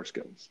these 4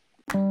 skills.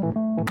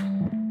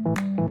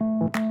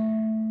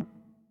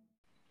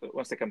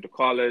 Once they come to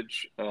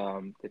college,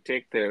 they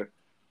take the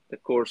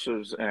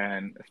courses,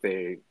 and if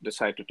they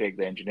decide to take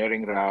the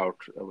engineering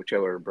route,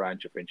 whichever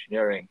branch of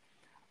engineering,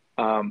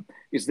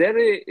 is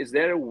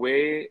there a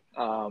way,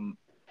 or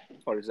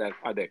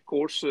are there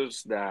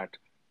courses that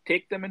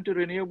take them into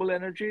renewable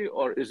energy,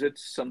 or is it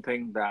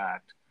something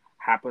that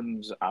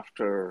happens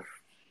after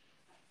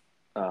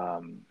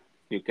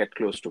you get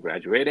close to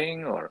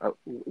graduating, or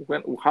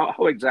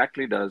how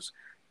exactly does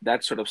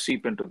that sort of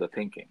seep into the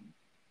thinking?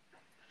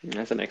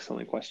 That's an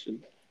excellent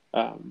question.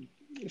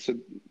 So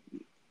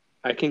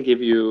I can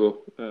give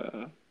you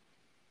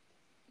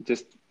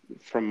just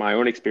from my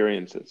own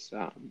experiences.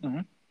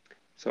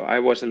 So I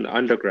was an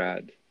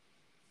undergrad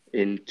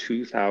in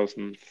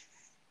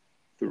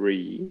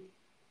 2003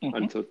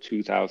 until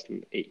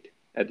 2008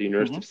 at the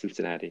University of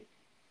Cincinnati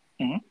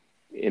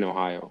in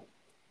Ohio.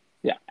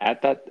 Yeah,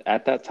 at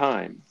that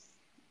time,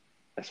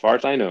 as far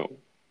as I know,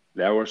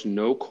 there was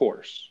no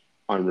course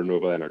on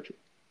renewable energy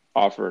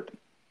offered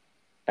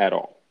at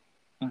all.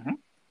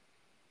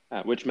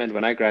 Which meant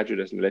when I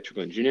graduated as an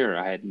electrical engineer,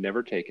 I had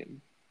never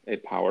taken a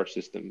power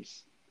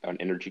systems or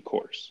energy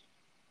course.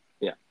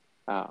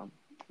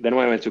 Then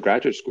when I went to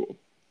graduate school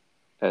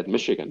at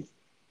Michigan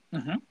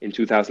in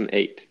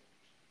 2008,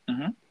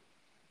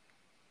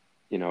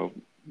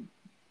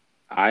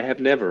 I have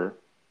never,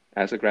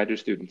 as a graduate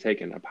student,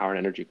 taken a power and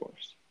energy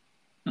course.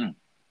 And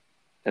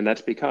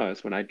that's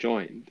because when I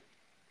joined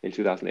in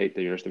 2008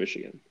 the University of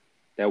Michigan,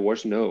 there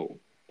was no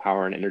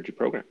power and energy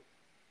program.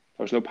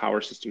 There was no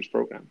power systems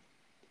program.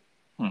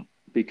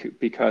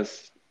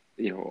 Because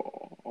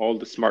all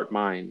the smart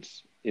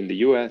minds in the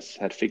US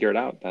had figured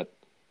out that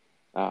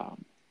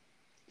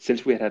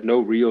since we had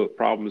no real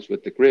problems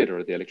with the grid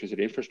or the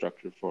electricity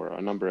infrastructure for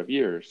a number of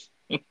years,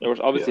 there was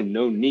obviously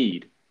no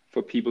need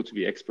for people to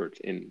be experts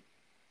in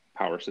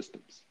power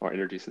systems or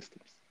energy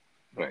systems.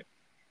 Right.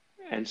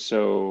 And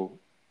so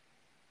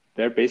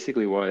there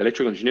basically was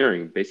electrical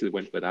engineering basically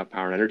went without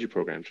power and energy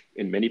programs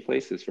in many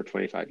places for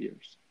 25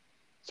 years.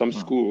 Some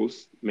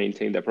schools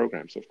maintained their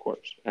programs, of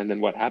course. And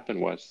then what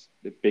happened was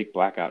the big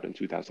blackout in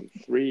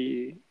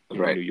 2003 in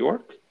New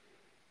York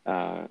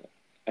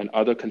and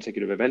other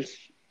consecutive events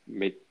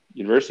made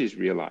universities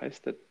realize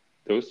that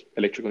those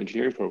electrical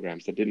engineering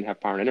programs that didn't have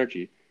power and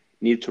energy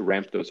needed to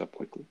ramp those up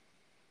quickly.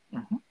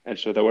 And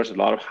so there was a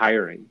lot of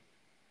hiring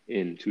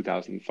in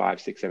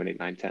 2005, 6, 7, 8,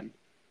 9, 10,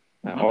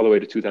 all the way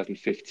to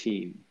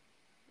 2015,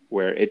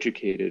 where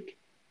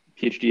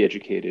PhD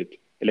educated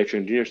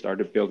electrical engineers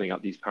started building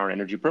out these power and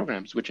energy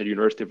programs, which at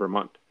University of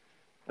Vermont,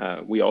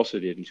 we also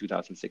did in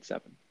 2006,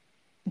 7.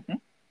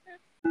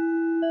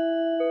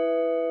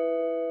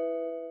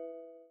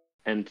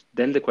 And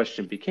then the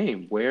question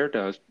became, where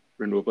does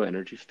renewable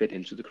energy fit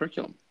into the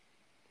curriculum?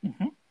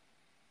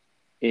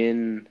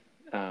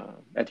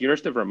 At the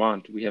University of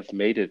Vermont, we have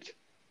made it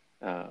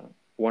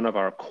one of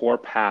our core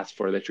paths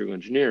for electrical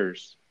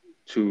engineers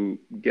to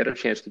get a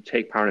chance to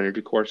take power and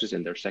energy courses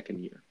in their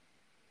second year.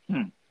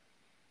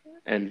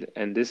 And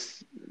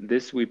this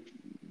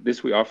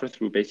we offer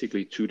through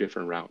basically 2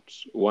 different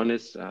routes. One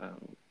is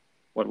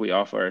what we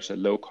offer as a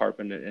low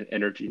carbon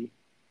energy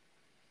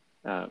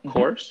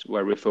course,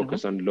 where we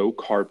focus on low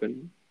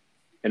carbon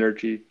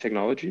energy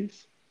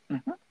technologies,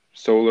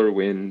 solar,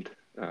 wind,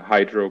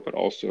 hydro, but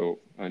also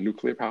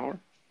nuclear power.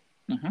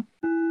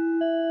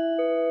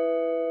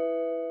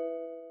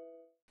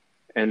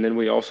 And then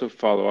we also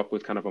follow up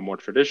with kind of a more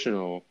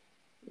traditional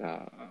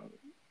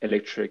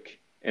electric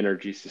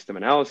energy system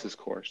analysis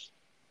course,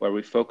 where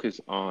we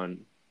focus on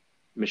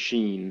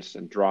machines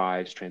and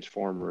drives,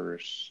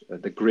 transformers,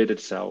 the grid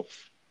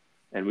itself.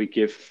 And we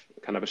give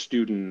kind of a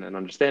student an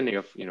understanding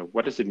of,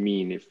 what does it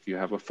mean if you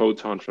have a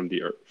photon from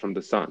the earth, from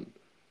the sun,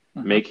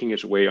 making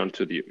its way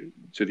onto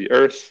the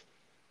earth,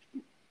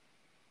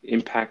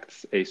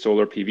 impacts a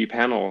solar PV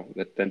panel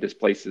that then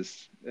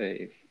displaces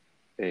a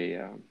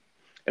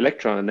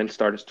electron and then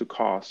starts to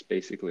cause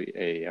basically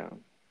a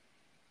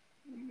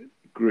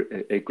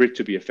grid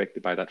to be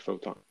affected by that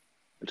photon.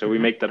 And so we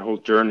make that whole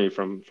journey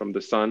from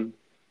the sun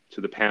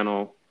to the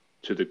panel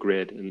to the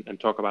grid and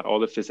talk about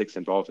all the physics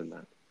involved in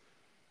that.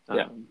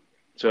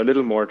 So a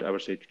little more, I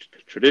would say,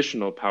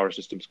 traditional power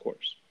systems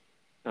course.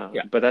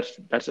 But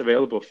that's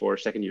available for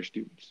second-year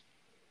students.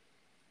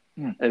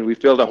 And we've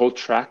built a whole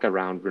track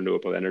around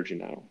renewable energy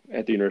now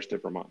at the University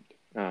of Vermont.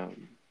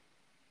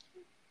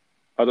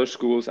 Other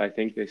schools, I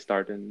think they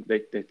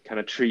kind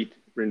of treat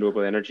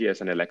renewable energy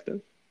as an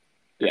elective.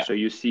 So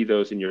you see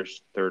those in your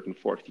third and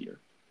fourth year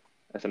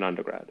as an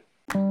undergrad.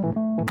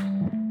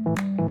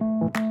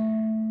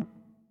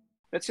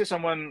 Let's say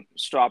someone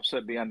stops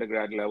at the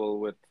undergrad level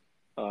with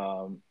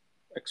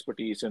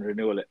expertise in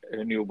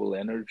renewable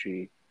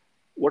energy.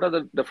 What are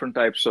the different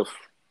types of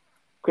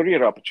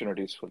career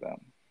opportunities for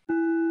them?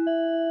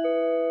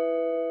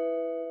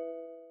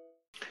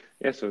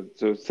 Yeah,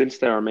 so since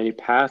there are many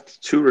paths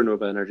to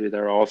renewable energy,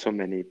 there are also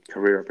many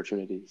career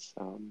opportunities.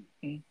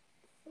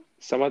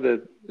 Some of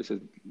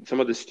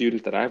the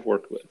students that I've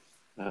worked with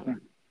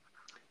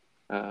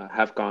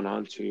have gone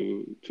on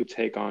to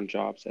take on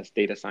jobs as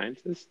data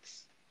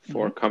scientists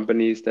for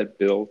companies that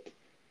build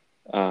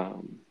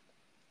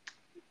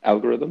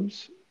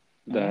algorithms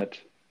that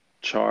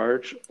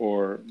charge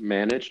or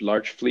manage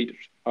large fleet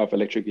of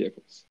electric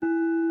vehicles.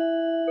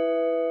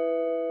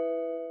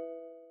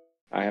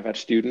 I have had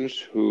students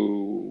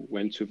who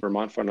went to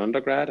Vermont for an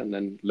undergrad and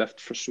then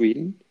left for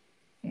Sweden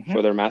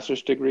for their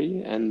master's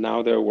degree, and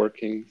now they're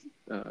working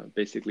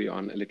basically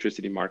on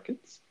electricity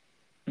markets,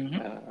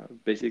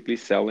 basically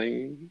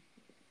selling,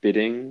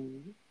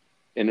 bidding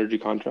energy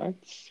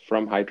contracts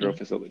from hydro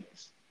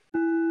facilities.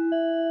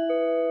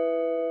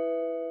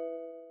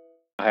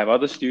 I have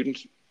other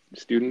students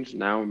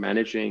now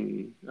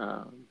managing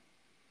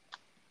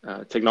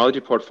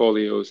technology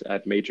portfolios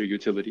at major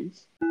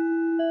utilities.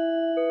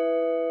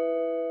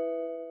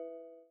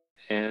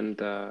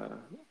 And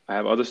I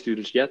have other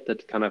students yet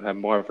that kind of have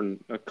more of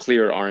a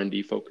clear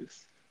R&D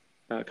focus,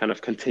 kind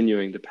of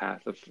continuing the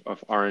path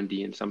of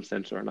R&D in some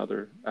sense or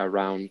another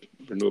around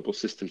renewable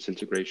systems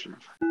integration.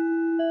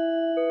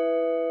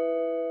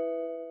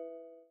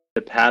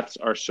 The paths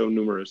are so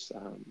numerous.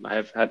 I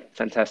have had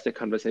fantastic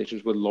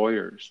conversations with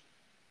lawyers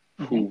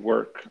who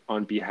work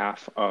on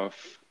behalf of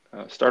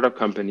startup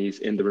companies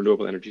in the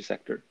renewable energy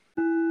sector.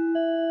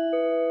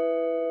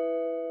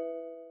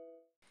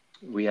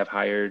 We have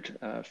hired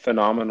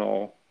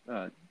phenomenal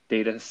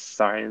data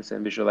science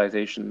and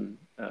visualization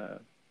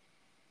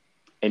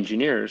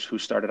engineers who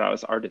started out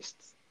as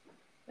artists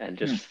and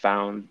just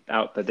found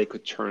out that they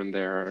could turn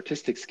their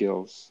artistic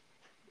skills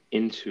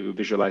into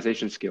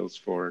visualization skills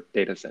for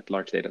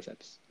large data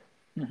sets.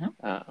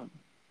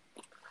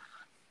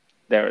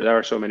 There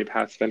are so many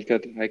paths,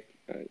 Venkat.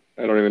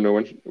 I don't even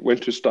know when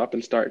to stop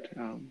and start.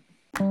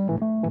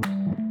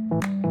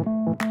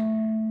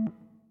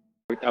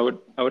 I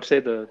would say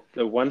the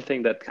one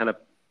thing that kind of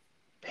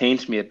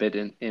pains me a bit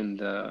in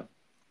the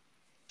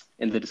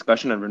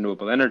discussion on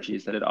renewable energy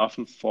is that it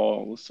often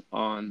falls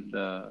on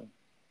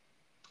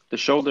the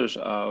shoulders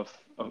of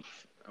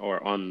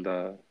or on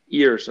the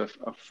ears of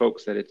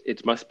folks that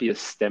it must be a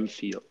STEM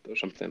field or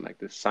something like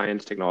this: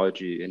 science,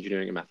 technology,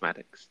 engineering, and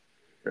mathematics.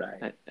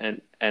 Right.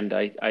 And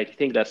I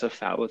think that's a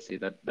fallacy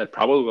that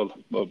probably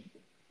will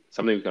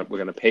something we're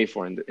going to pay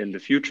for in the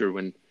future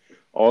when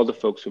all the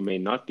folks who may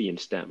not be in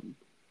STEM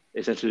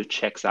essentially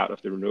checks out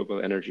of the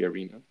renewable energy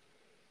arena.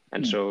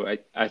 And so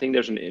I think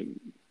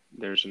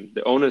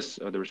the onus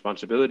or the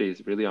responsibility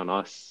is really on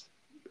us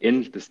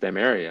in the STEM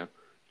area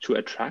to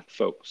attract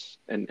folks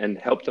and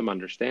help them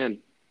understand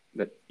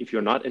that if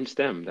you're not in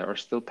STEM, there are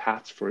still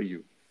paths for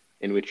you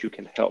in which you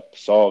can help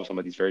solve some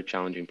of these very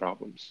challenging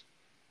problems.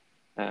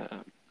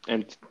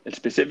 And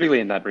specifically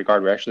in that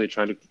regard,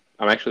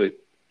 I'm actually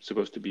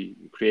supposed to be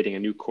creating a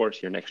new course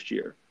here next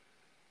year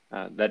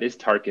that is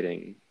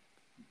targeting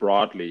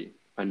broadly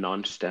a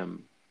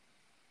non-STEM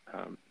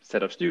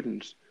set of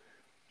students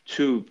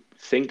to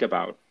think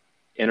about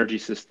energy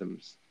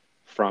systems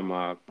from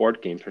a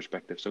board game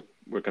perspective. So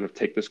we're going to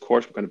take this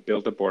course, we're going to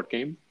build a board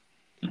game.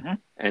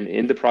 And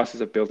in the process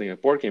of building a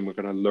board game, we're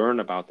going to learn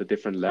about the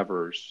different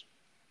levers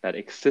that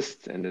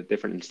exist and the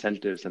different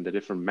incentives and the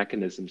different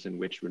mechanisms in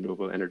which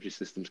renewable energy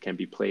systems can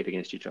be played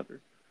against each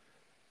other.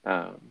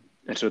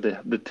 And so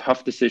the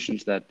tough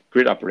decisions that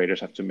grid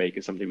operators have to make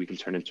is something we can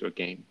turn into a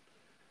game.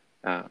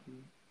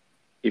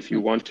 if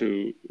you want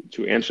to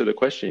answer the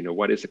question,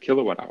 what is a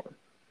kilowatt hour?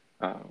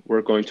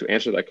 We're going to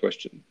answer that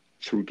question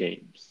through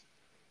games,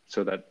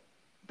 so that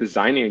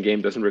designing a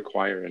game doesn't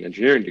require an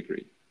engineering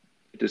degree.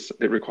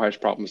 It requires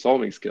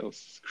problem-solving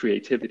skills,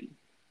 creativity,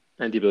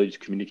 and the ability to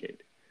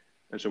communicate.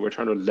 And so we're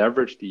trying to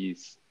leverage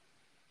these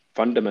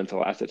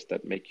fundamental assets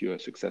that make you a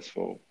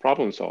successful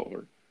problem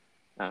solver,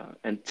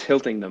 and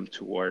tilting them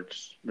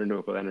towards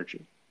renewable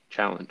energy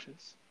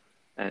challenges.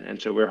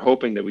 And so we're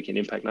hoping that we can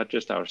impact not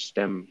just our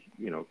STEM,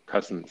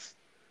 cousins,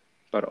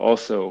 but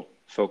also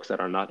folks that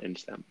are not in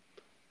STEM,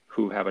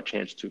 who have a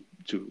chance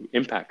to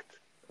impact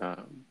the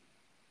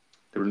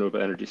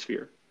renewable energy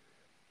sphere.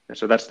 And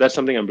so that's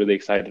something I'm really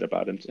excited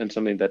about, and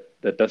something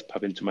that does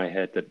pop into my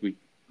head, that we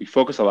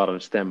focus a lot on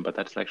STEM, but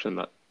that's actually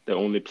not the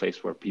only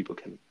place where people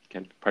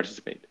can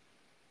participate.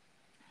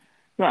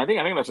 No, I think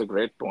that's a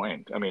great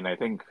point. I mean, I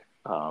think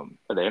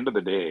at the end of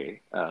the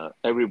day,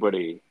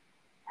 everybody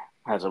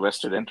has a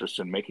vested interest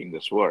in making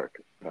this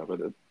work,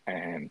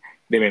 and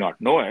they may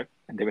not know it,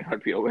 and they may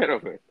not be aware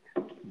of it,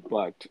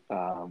 but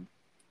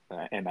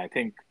and I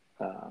think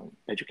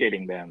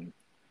educating them,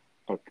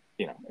 or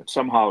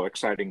somehow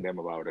exciting them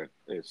about it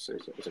is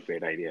a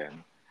great idea.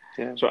 And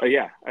yeah. So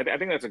I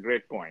think that's a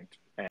great point.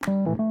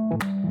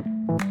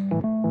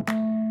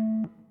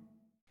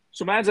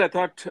 So Mads, I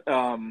thought,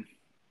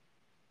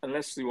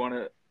 unless you want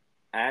to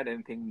add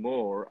anything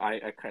more,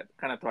 I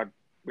kind of thought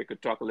we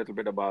could talk a little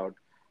bit about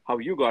how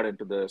you got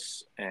into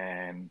this,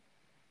 and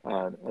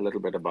a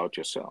little bit about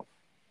yourself.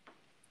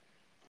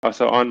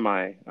 So on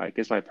my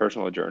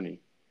personal journey.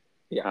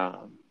 Yeah.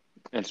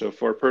 And so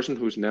for a person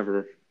who's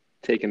never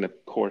taken a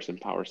course in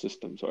power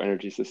systems or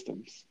energy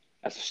systems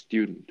as a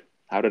student,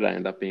 how did I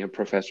end up being a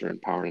professor in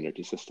power and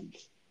energy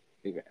systems?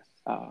 Yes.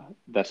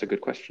 That's a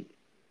good question.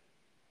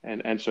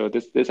 And so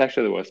this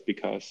actually was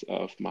because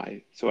of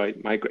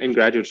in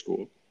graduate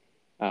school.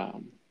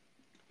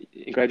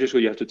 In graduate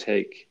school, you have to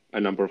take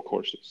a number of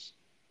courses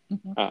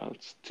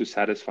to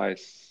satisfy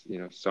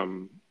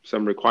some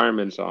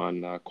requirements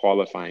on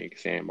qualifying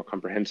exam or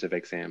comprehensive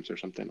exams or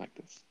something like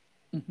this.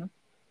 Mm-hmm.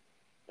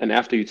 And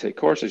after you take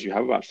courses, you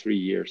have about 3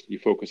 years that you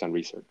focus on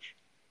research.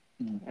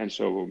 Mm-hmm. And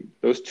so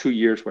those 2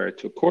 years where I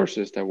took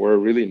courses, there were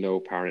really no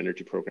power and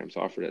energy programs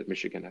offered at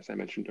Michigan, as I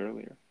mentioned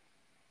earlier.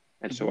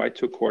 And so I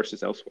took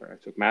courses elsewhere.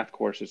 I took math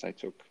courses. I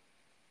took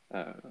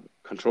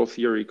control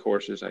theory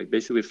courses. I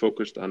basically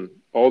focused on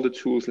all the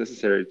tools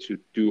necessary to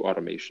do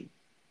automation.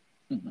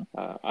 Mm-hmm.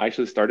 I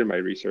actually started my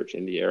research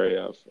in the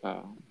area of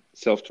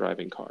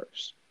self-driving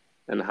cars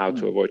and how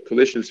to avoid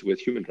collisions with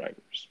human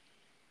drivers.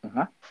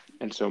 Uh-huh.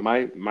 And so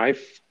my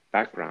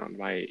background,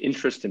 my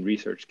interest in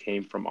research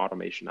came from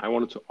automation. I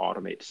wanted to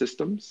automate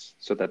systems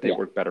so that they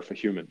work better for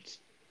humans.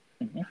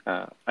 Mm-hmm.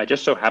 I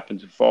just so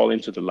happened to fall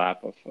into the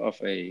lap of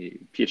a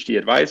PhD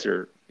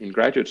advisor in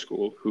graduate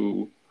school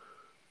who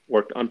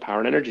worked on power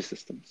and energy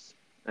systems.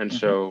 And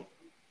so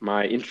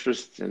my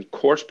interest and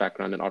course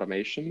background in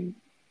automation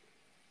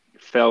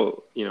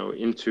fell,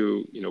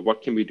 into,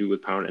 what can we do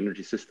with power and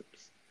energy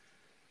systems?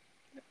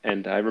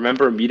 And I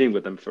remember meeting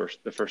with them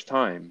the first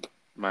time,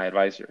 my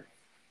advisor.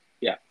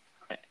 Yeah.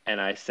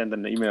 And I sent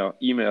an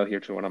email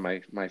here to one of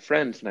my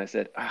friends, and I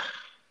said,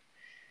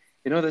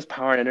 this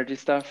power and energy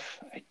stuff,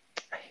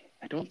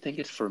 I don't think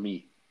it's for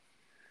me.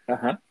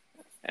 Uh-huh.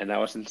 And that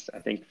was in, I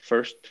think,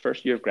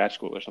 first year of grad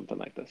school or something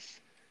like this.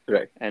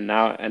 Right. And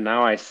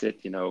now I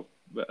sit,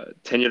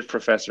 tenured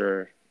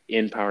professor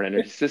in power and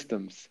energy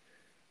systems.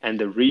 And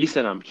the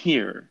reason I'm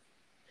here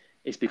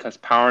is because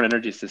power and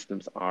energy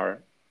systems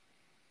are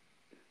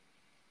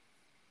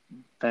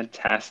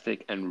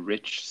fantastic and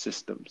rich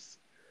systems.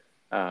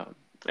 And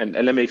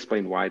let me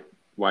explain what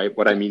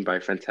I mean by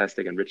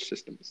fantastic and rich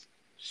systems.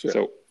 Sure.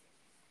 So,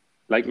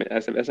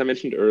 as I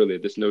mentioned earlier,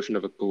 this notion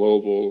of a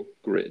global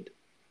grid.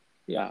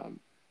 Yeah.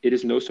 It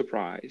is no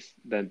surprise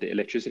that the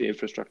electricity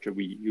infrastructure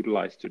we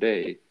utilize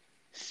today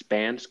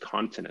spans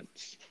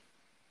continents.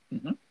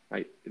 Mm-hmm.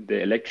 Right?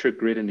 The electric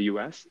grid in the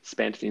US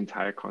spans the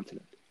entire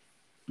continent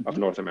of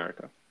North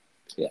America.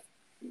 Yeah.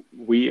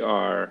 We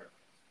are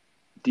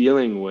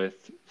dealing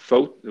with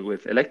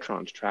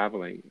electrons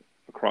traveling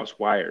across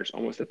wires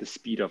almost at the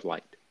speed of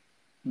light.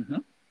 Mm-hmm.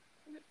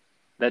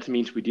 That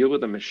means we deal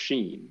with a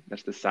machine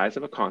that's the size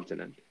of a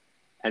continent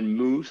and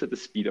moves at the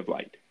speed of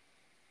light.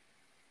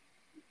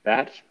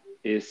 That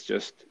is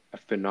just a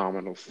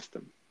phenomenal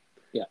system.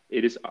 Yeah.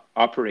 It is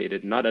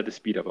operated not at the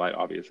speed of light,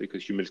 obviously,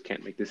 because humans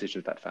can't make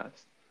decisions that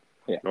fast,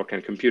 nor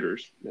can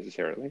computers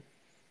necessarily.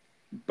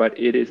 But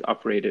it is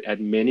operated at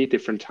many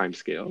different time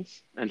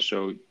scales. And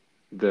so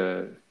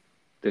the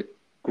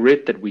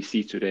grid that we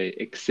see today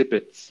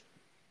exhibits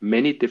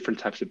many different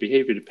types of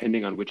behavior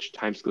depending on which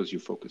time scales you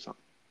focus on.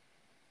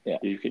 Yeah.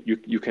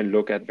 You can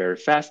look at very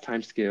fast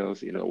time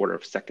scales in the order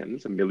of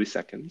seconds and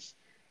milliseconds,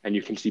 and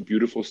you can see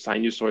beautiful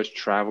sinusoids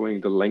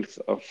traveling the length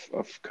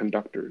of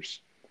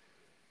conductors.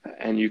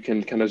 And you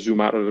can kind of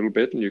zoom out a little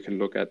bit, and you can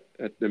look at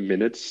the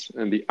minutes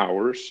and the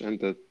hours and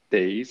the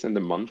days and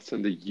the months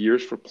and the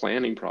years for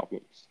planning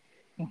problems.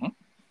 Mm-hmm.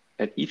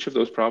 And each of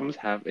those problems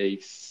have a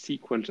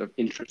sequence of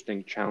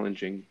interesting,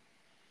 challenging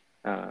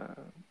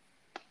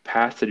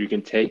paths that you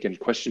can take and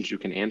questions you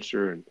can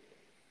answer. And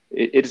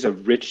it is a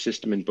rich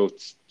system in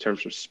both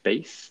terms of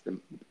space, the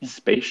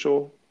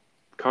spatial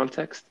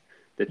context,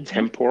 the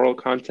temporal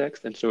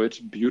context. And so it's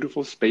a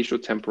beautiful spatial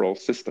temporal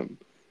system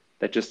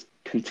that just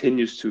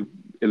continues to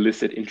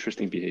elicit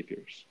interesting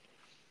behaviors.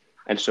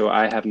 And so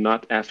I have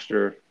not,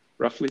 after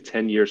roughly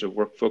 10 years of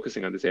work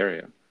focusing on this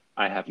area,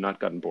 I have not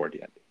gotten bored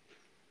yet.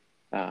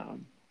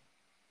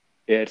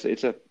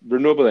 It's a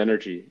renewable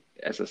energy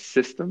as a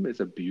system is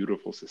a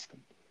beautiful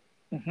system.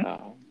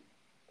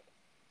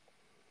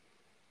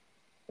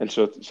 And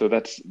so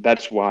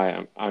that's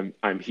why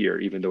I'm here,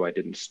 even though I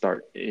didn't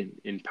start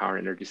in power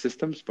energy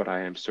systems, but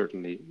I am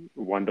certainly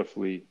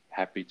wonderfully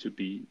happy to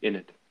be in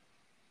it.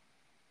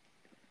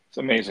 It's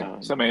amazing.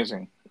 It's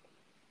amazing.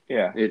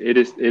 Yeah. It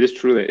is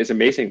truly. It's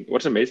amazing.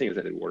 What's amazing is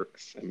that it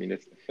works. I mean,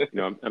 it's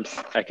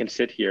I can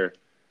sit here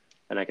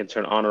and I can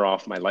turn on or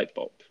off my light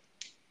bulb.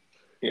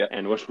 Yeah.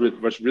 And what's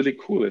really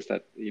cool is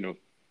that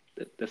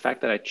the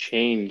fact that I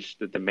change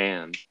the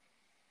demand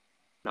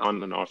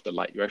on and off the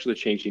light, you're actually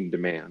changing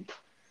demand,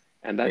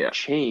 and that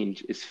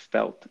change is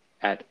felt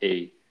at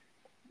a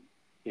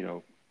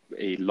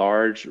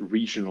large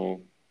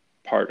regional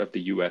part of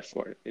the U.S.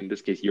 or in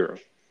this case Europe.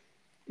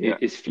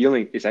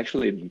 It's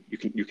actually you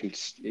can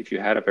if you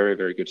had a very,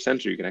 very good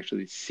sensor, you can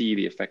actually see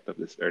the effect of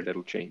this very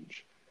little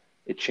change.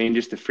 It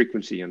changes the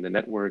frequency on the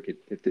network.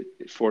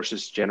 It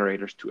forces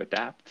generators to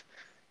adapt.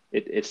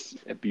 It's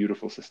a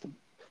beautiful system.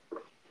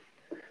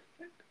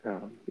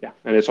 And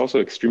it's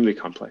also extremely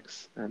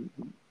complex and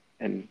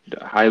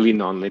highly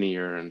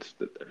nonlinear, and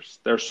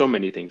there are so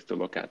many things to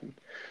look at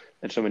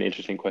and so many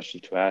interesting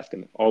questions to ask.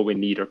 And all we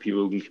need are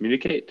people who can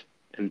communicate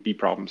and be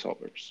problem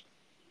solvers.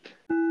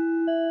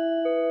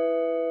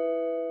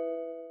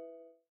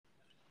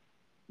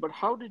 But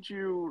how did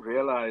you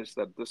realize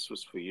that this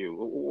was for you?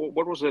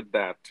 What was it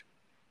that,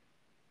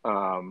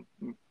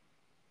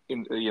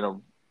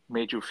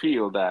 made you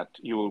feel that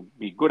you would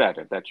be good at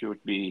it, that you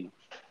would be,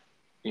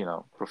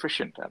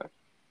 proficient at it?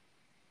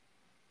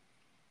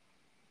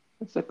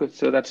 That's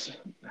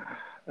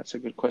a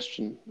good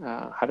question.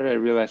 How did I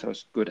realize I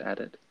was good at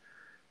it?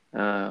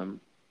 I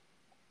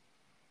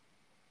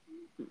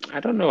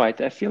don't know.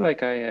 I feel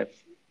like I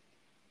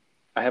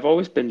have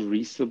always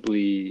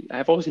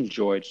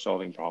enjoyed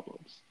solving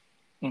problems.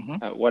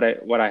 What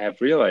I have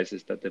realized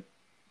is that the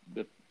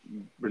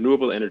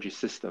renewable energy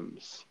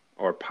systems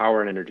or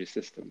power and energy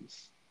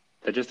systems,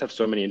 they just have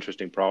so many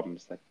interesting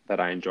problems that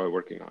I enjoy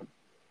working on.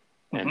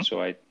 And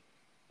so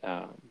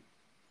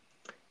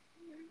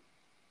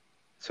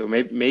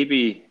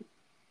maybe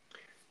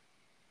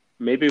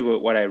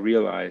what I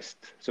realized,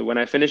 so when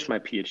I finished my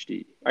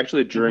PhD,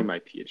 actually during my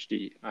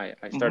PhD, I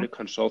started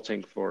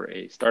consulting for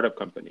a startup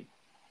company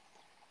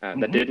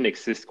that didn't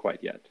exist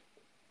quite yet.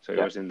 So it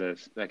was in the,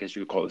 I guess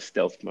you could call it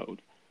stealth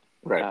mode.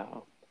 Right.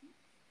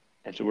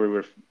 And so we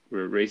were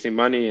raising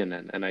money,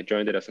 and I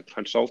joined it as a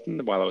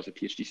consultant while I was a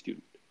PhD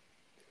student.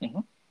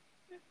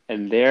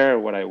 And there,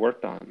 what I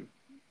worked on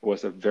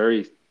was a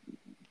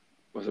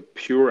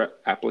pure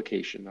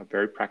application, a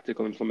very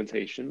practical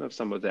implementation of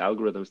some of the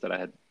algorithms that I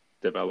had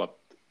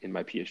developed in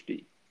my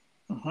PhD.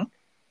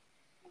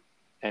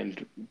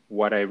 And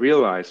what I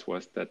realized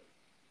was that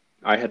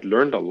I had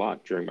learned a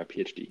lot during my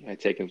PhD. I had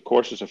taken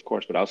courses, of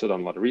course, but also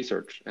done a lot of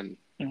research. And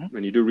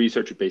when you do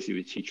research, you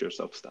basically teach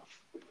yourself stuff.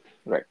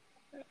 Right.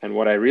 And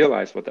what I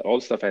realized, all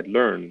the stuff I had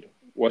learned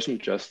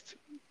wasn't just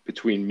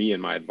between me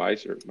and my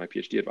advisor, my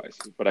PhD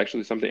advisor, but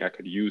actually something I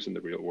could use in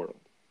the real world.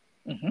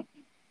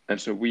 And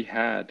so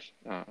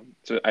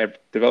I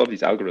developed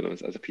these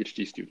algorithms as a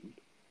PhD student.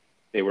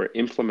 They were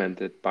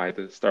implemented by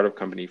the startup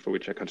company for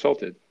which I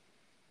consulted.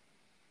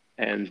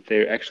 And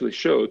they actually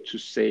showed to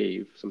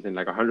save something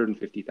like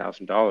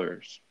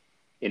 $150,000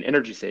 in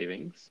energy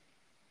savings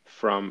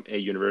from a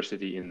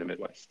university in the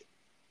Midwest.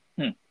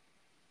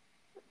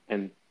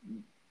 And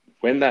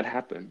when that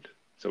happened,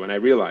 so when I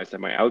realized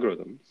that my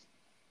algorithms,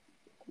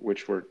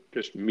 which were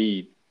just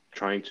me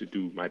trying to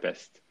do my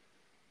best,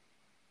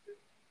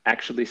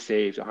 actually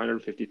saved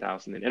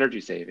 $150,000 in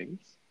energy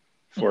savings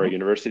for a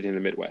university in the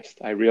Midwest,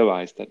 I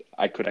realized that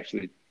I could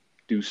actually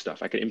do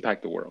stuff. I could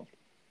impact the world.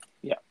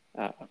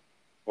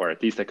 Or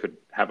at least I could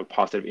have a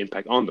positive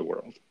impact on the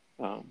world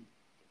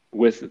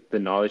with the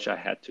knowledge I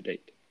had to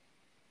date.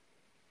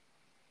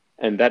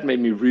 And that made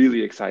me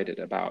really excited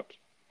about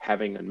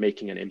having and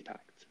making an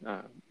impact.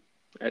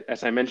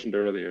 As I mentioned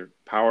earlier,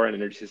 power and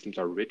energy systems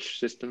are rich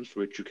systems for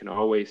which you can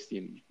always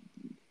dig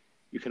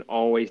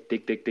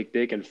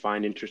and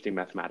find interesting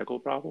mathematical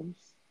problems.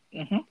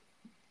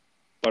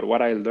 But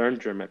what I learned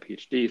during my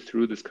PhD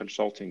through this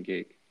consulting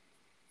gig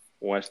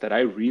was that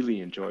I really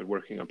enjoyed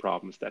working on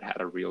problems that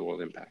had a real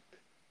world impact.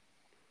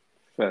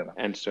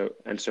 And so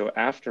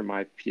after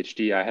my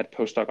PhD, I had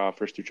postdoc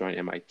offers to join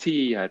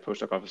MIT. I had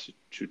postdoc offers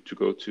to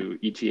go to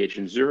ETH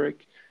in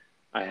Zurich.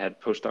 I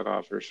had postdoc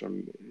offers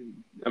from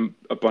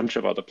a bunch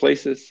of other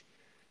places.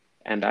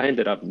 And I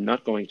ended up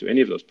not going to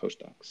any of those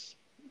postdocs.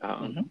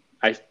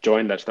 I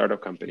joined that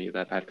startup company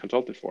that I had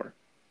consulted for.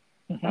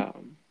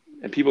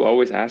 And people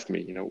always ask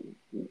me,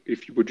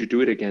 would you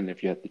do it again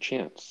if you had the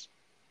chance?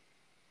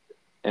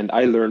 And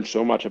I learned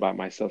so much about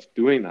myself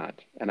doing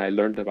that. And I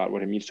learned about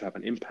what it means to have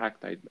an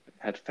impact. I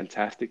had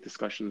fantastic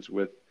discussions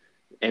with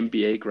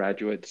MBA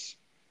graduates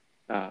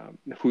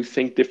who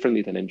think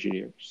differently than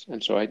engineers.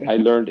 And so I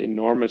learned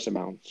enormous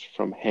amounts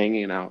from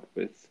hanging out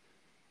with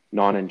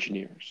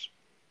non-engineers.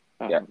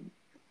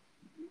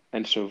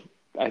 And so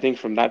I think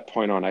from that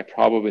point on, I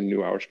probably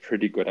knew I was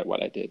pretty good at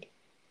what I did.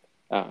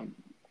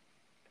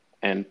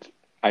 And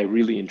I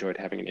really enjoyed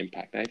having an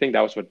impact. And I think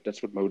that's what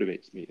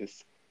motivates me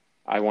is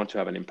I want to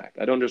have an impact.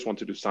 I don't just want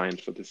to do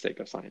science for the sake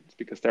of science,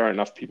 because there are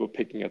enough people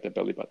picking at their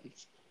belly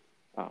buttons,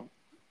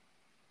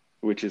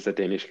 which is a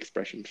Danish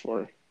expression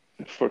for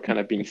kind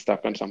of being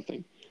stuck on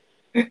something.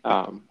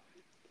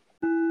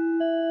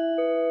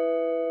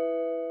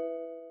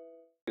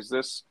 Is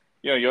this,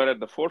 you're at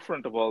the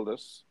forefront of all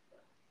this.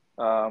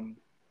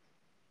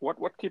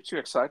 What keeps you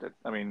excited?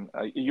 I mean,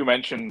 you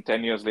mentioned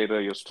 10 years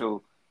later, you're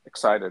still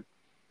excited.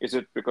 Is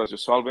it because you're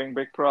solving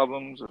big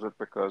problems? Is it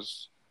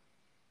because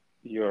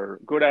you're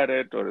good at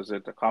it? Or is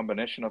it a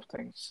combination of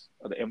things,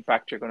 or the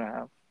impact you're going to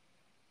have?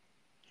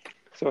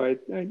 So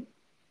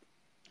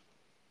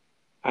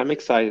I'm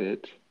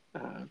excited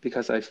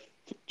because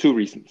two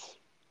reasons.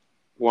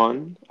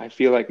 One, I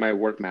feel like my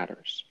work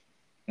matters.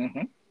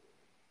 Mm-hmm.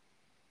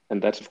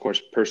 And that's, of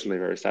course, personally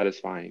very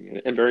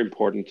satisfying and very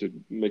important to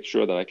make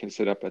sure that I can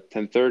sit up at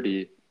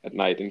 10:30 at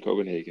night in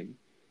Copenhagen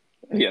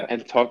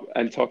and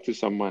talk to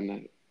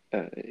someone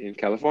in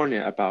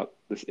California about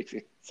this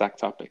exact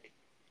topic.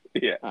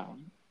 Yeah.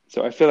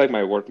 So I feel like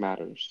my work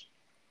matters.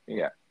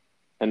 Yeah.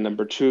 And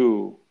number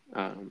two,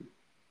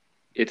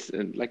 it's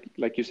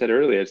like you said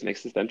earlier, it's an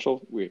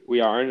existential.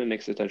 We are in an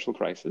existential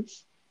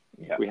crisis.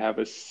 Yeah. We have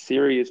a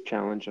serious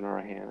challenge in our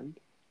hand,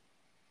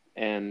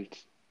 and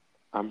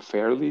I'm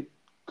fairly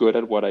good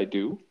at what I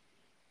do.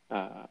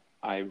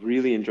 I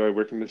really enjoy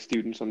working with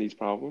students on these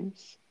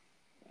problems,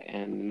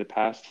 and in the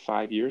past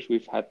 5 years,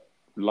 we've had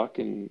luck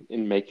in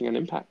making an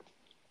impact.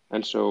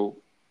 And so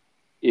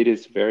it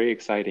is very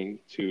exciting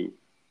to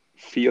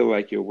feel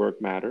like your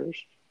work matters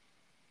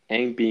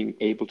and being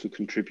able to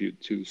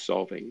contribute to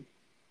solving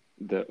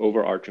the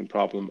overarching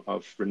problem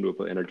of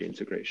renewable energy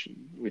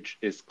integration, which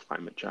is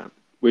climate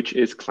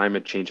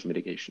change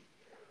mitigation.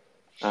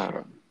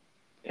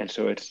 And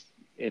so it's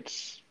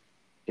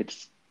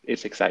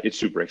exciting. It's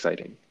super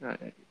exciting.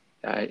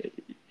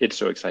 It's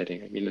so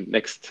exciting. I mean,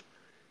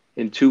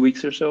 in 2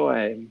 weeks or so,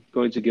 I'm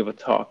going to give a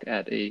talk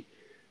at a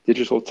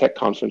digital tech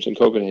conference in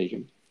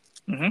Copenhagen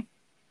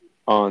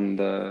on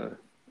the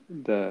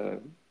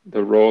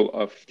role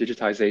of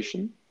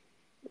digitization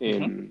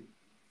in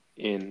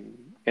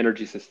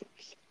energy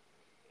systems.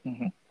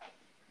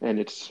 And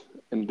this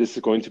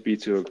is going to be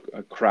to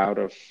a crowd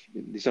of,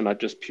 these are not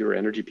just pure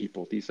energy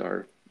people. These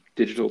are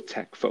digital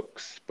tech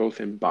folks,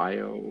 both in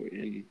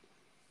biotech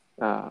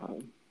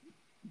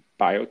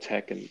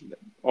and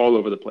all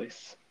over the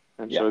place.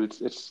 And so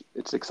it's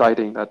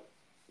exciting that,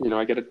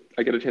 I get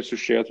a chance to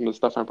share some of the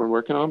stuff I've been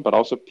working on, but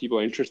also people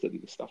are interested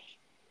in this stuff.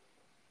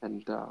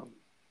 And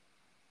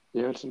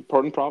it's an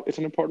important problem. It's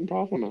an important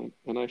problem,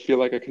 and I feel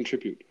like I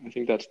contribute. I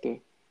think that's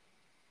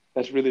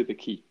really the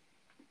key.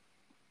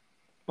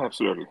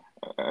 Absolutely,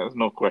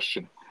 no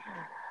question.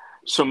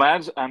 So,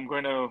 Mads, I'm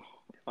going to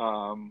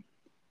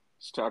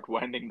start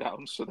winding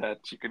down so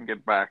that you can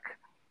get back.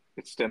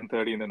 It's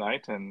 10:30 in the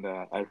night, and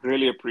I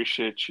really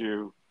appreciate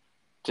you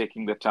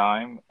taking the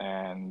time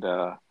and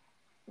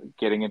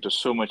getting into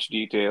so much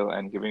detail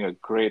and giving a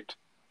great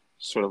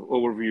sort of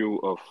overview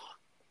of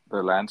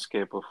the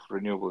landscape of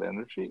renewable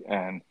energy.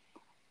 And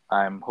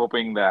I'm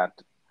hoping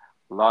that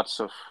lots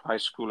of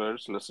high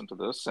schoolers listen to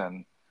this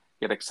and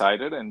get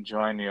excited and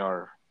join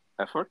your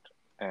effort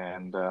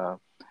and,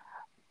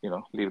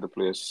 leave the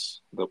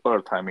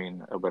earth,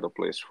 a better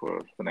place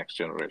for the next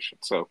generation.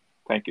 So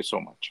thank you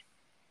so much.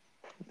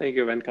 Thank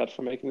you, Venkat,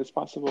 for making this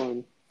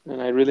possible.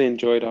 And I really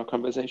enjoyed our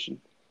conversation.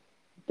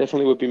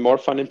 Definitely would be more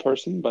fun in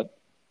person, but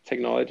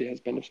technology has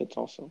benefits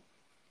also.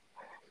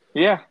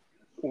 Yeah,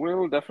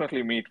 we'll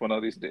definitely meet one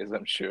of these days,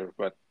 I'm sure.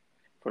 But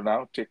for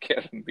now, take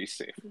care and be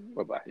safe.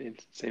 Bye-bye.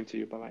 Same to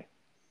you. Bye-bye.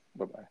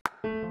 Bye-bye.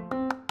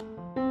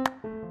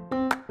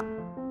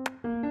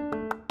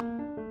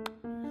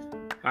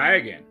 Hi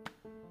again.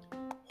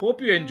 Hope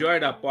you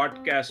enjoyed our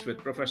podcast with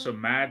Professor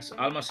Mads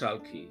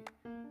Almasalki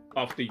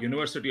of the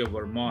University of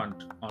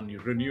Vermont on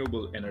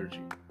renewable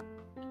energy.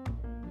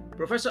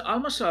 Professor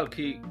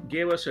Almasalki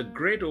gave us a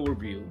great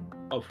overview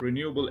of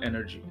renewable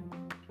energy,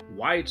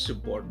 why it's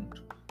important,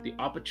 the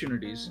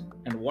opportunities,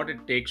 and what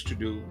it takes to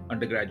do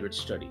undergraduate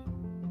study.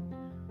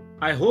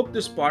 I hope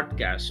this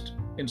podcast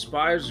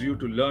inspires you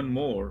to learn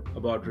more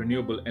about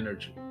renewable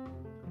energy.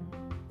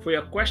 For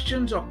your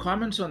questions or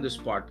comments on this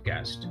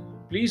podcast,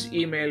 please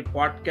email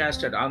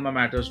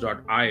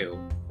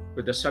podcast@almamatters.io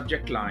with the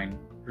subject line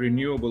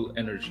Renewable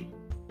Energy.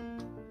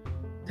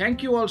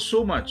 Thank you all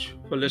so much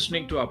for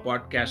listening to our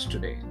podcast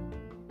today.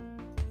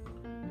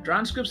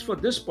 Transcripts for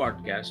this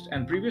podcast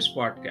and previous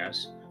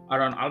podcasts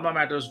are on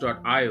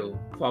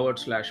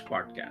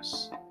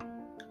almamatters.io/podcasts.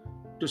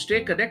 To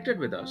stay connected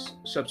with us,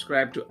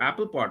 subscribe to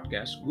Apple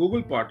Podcasts,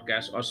 Google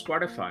Podcasts, or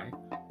Spotify,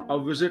 or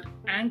visit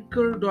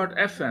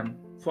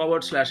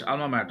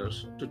anchor.fm/Alma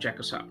Matters to check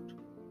us out.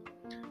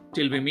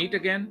 Till we meet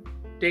again,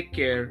 take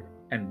care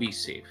and be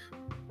safe.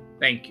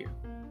 Thank you.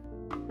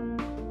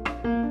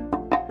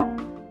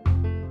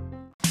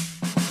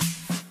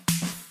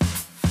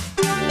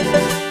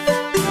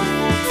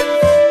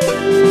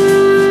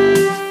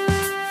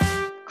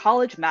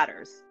 College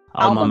matters.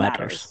 Alma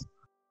Matters.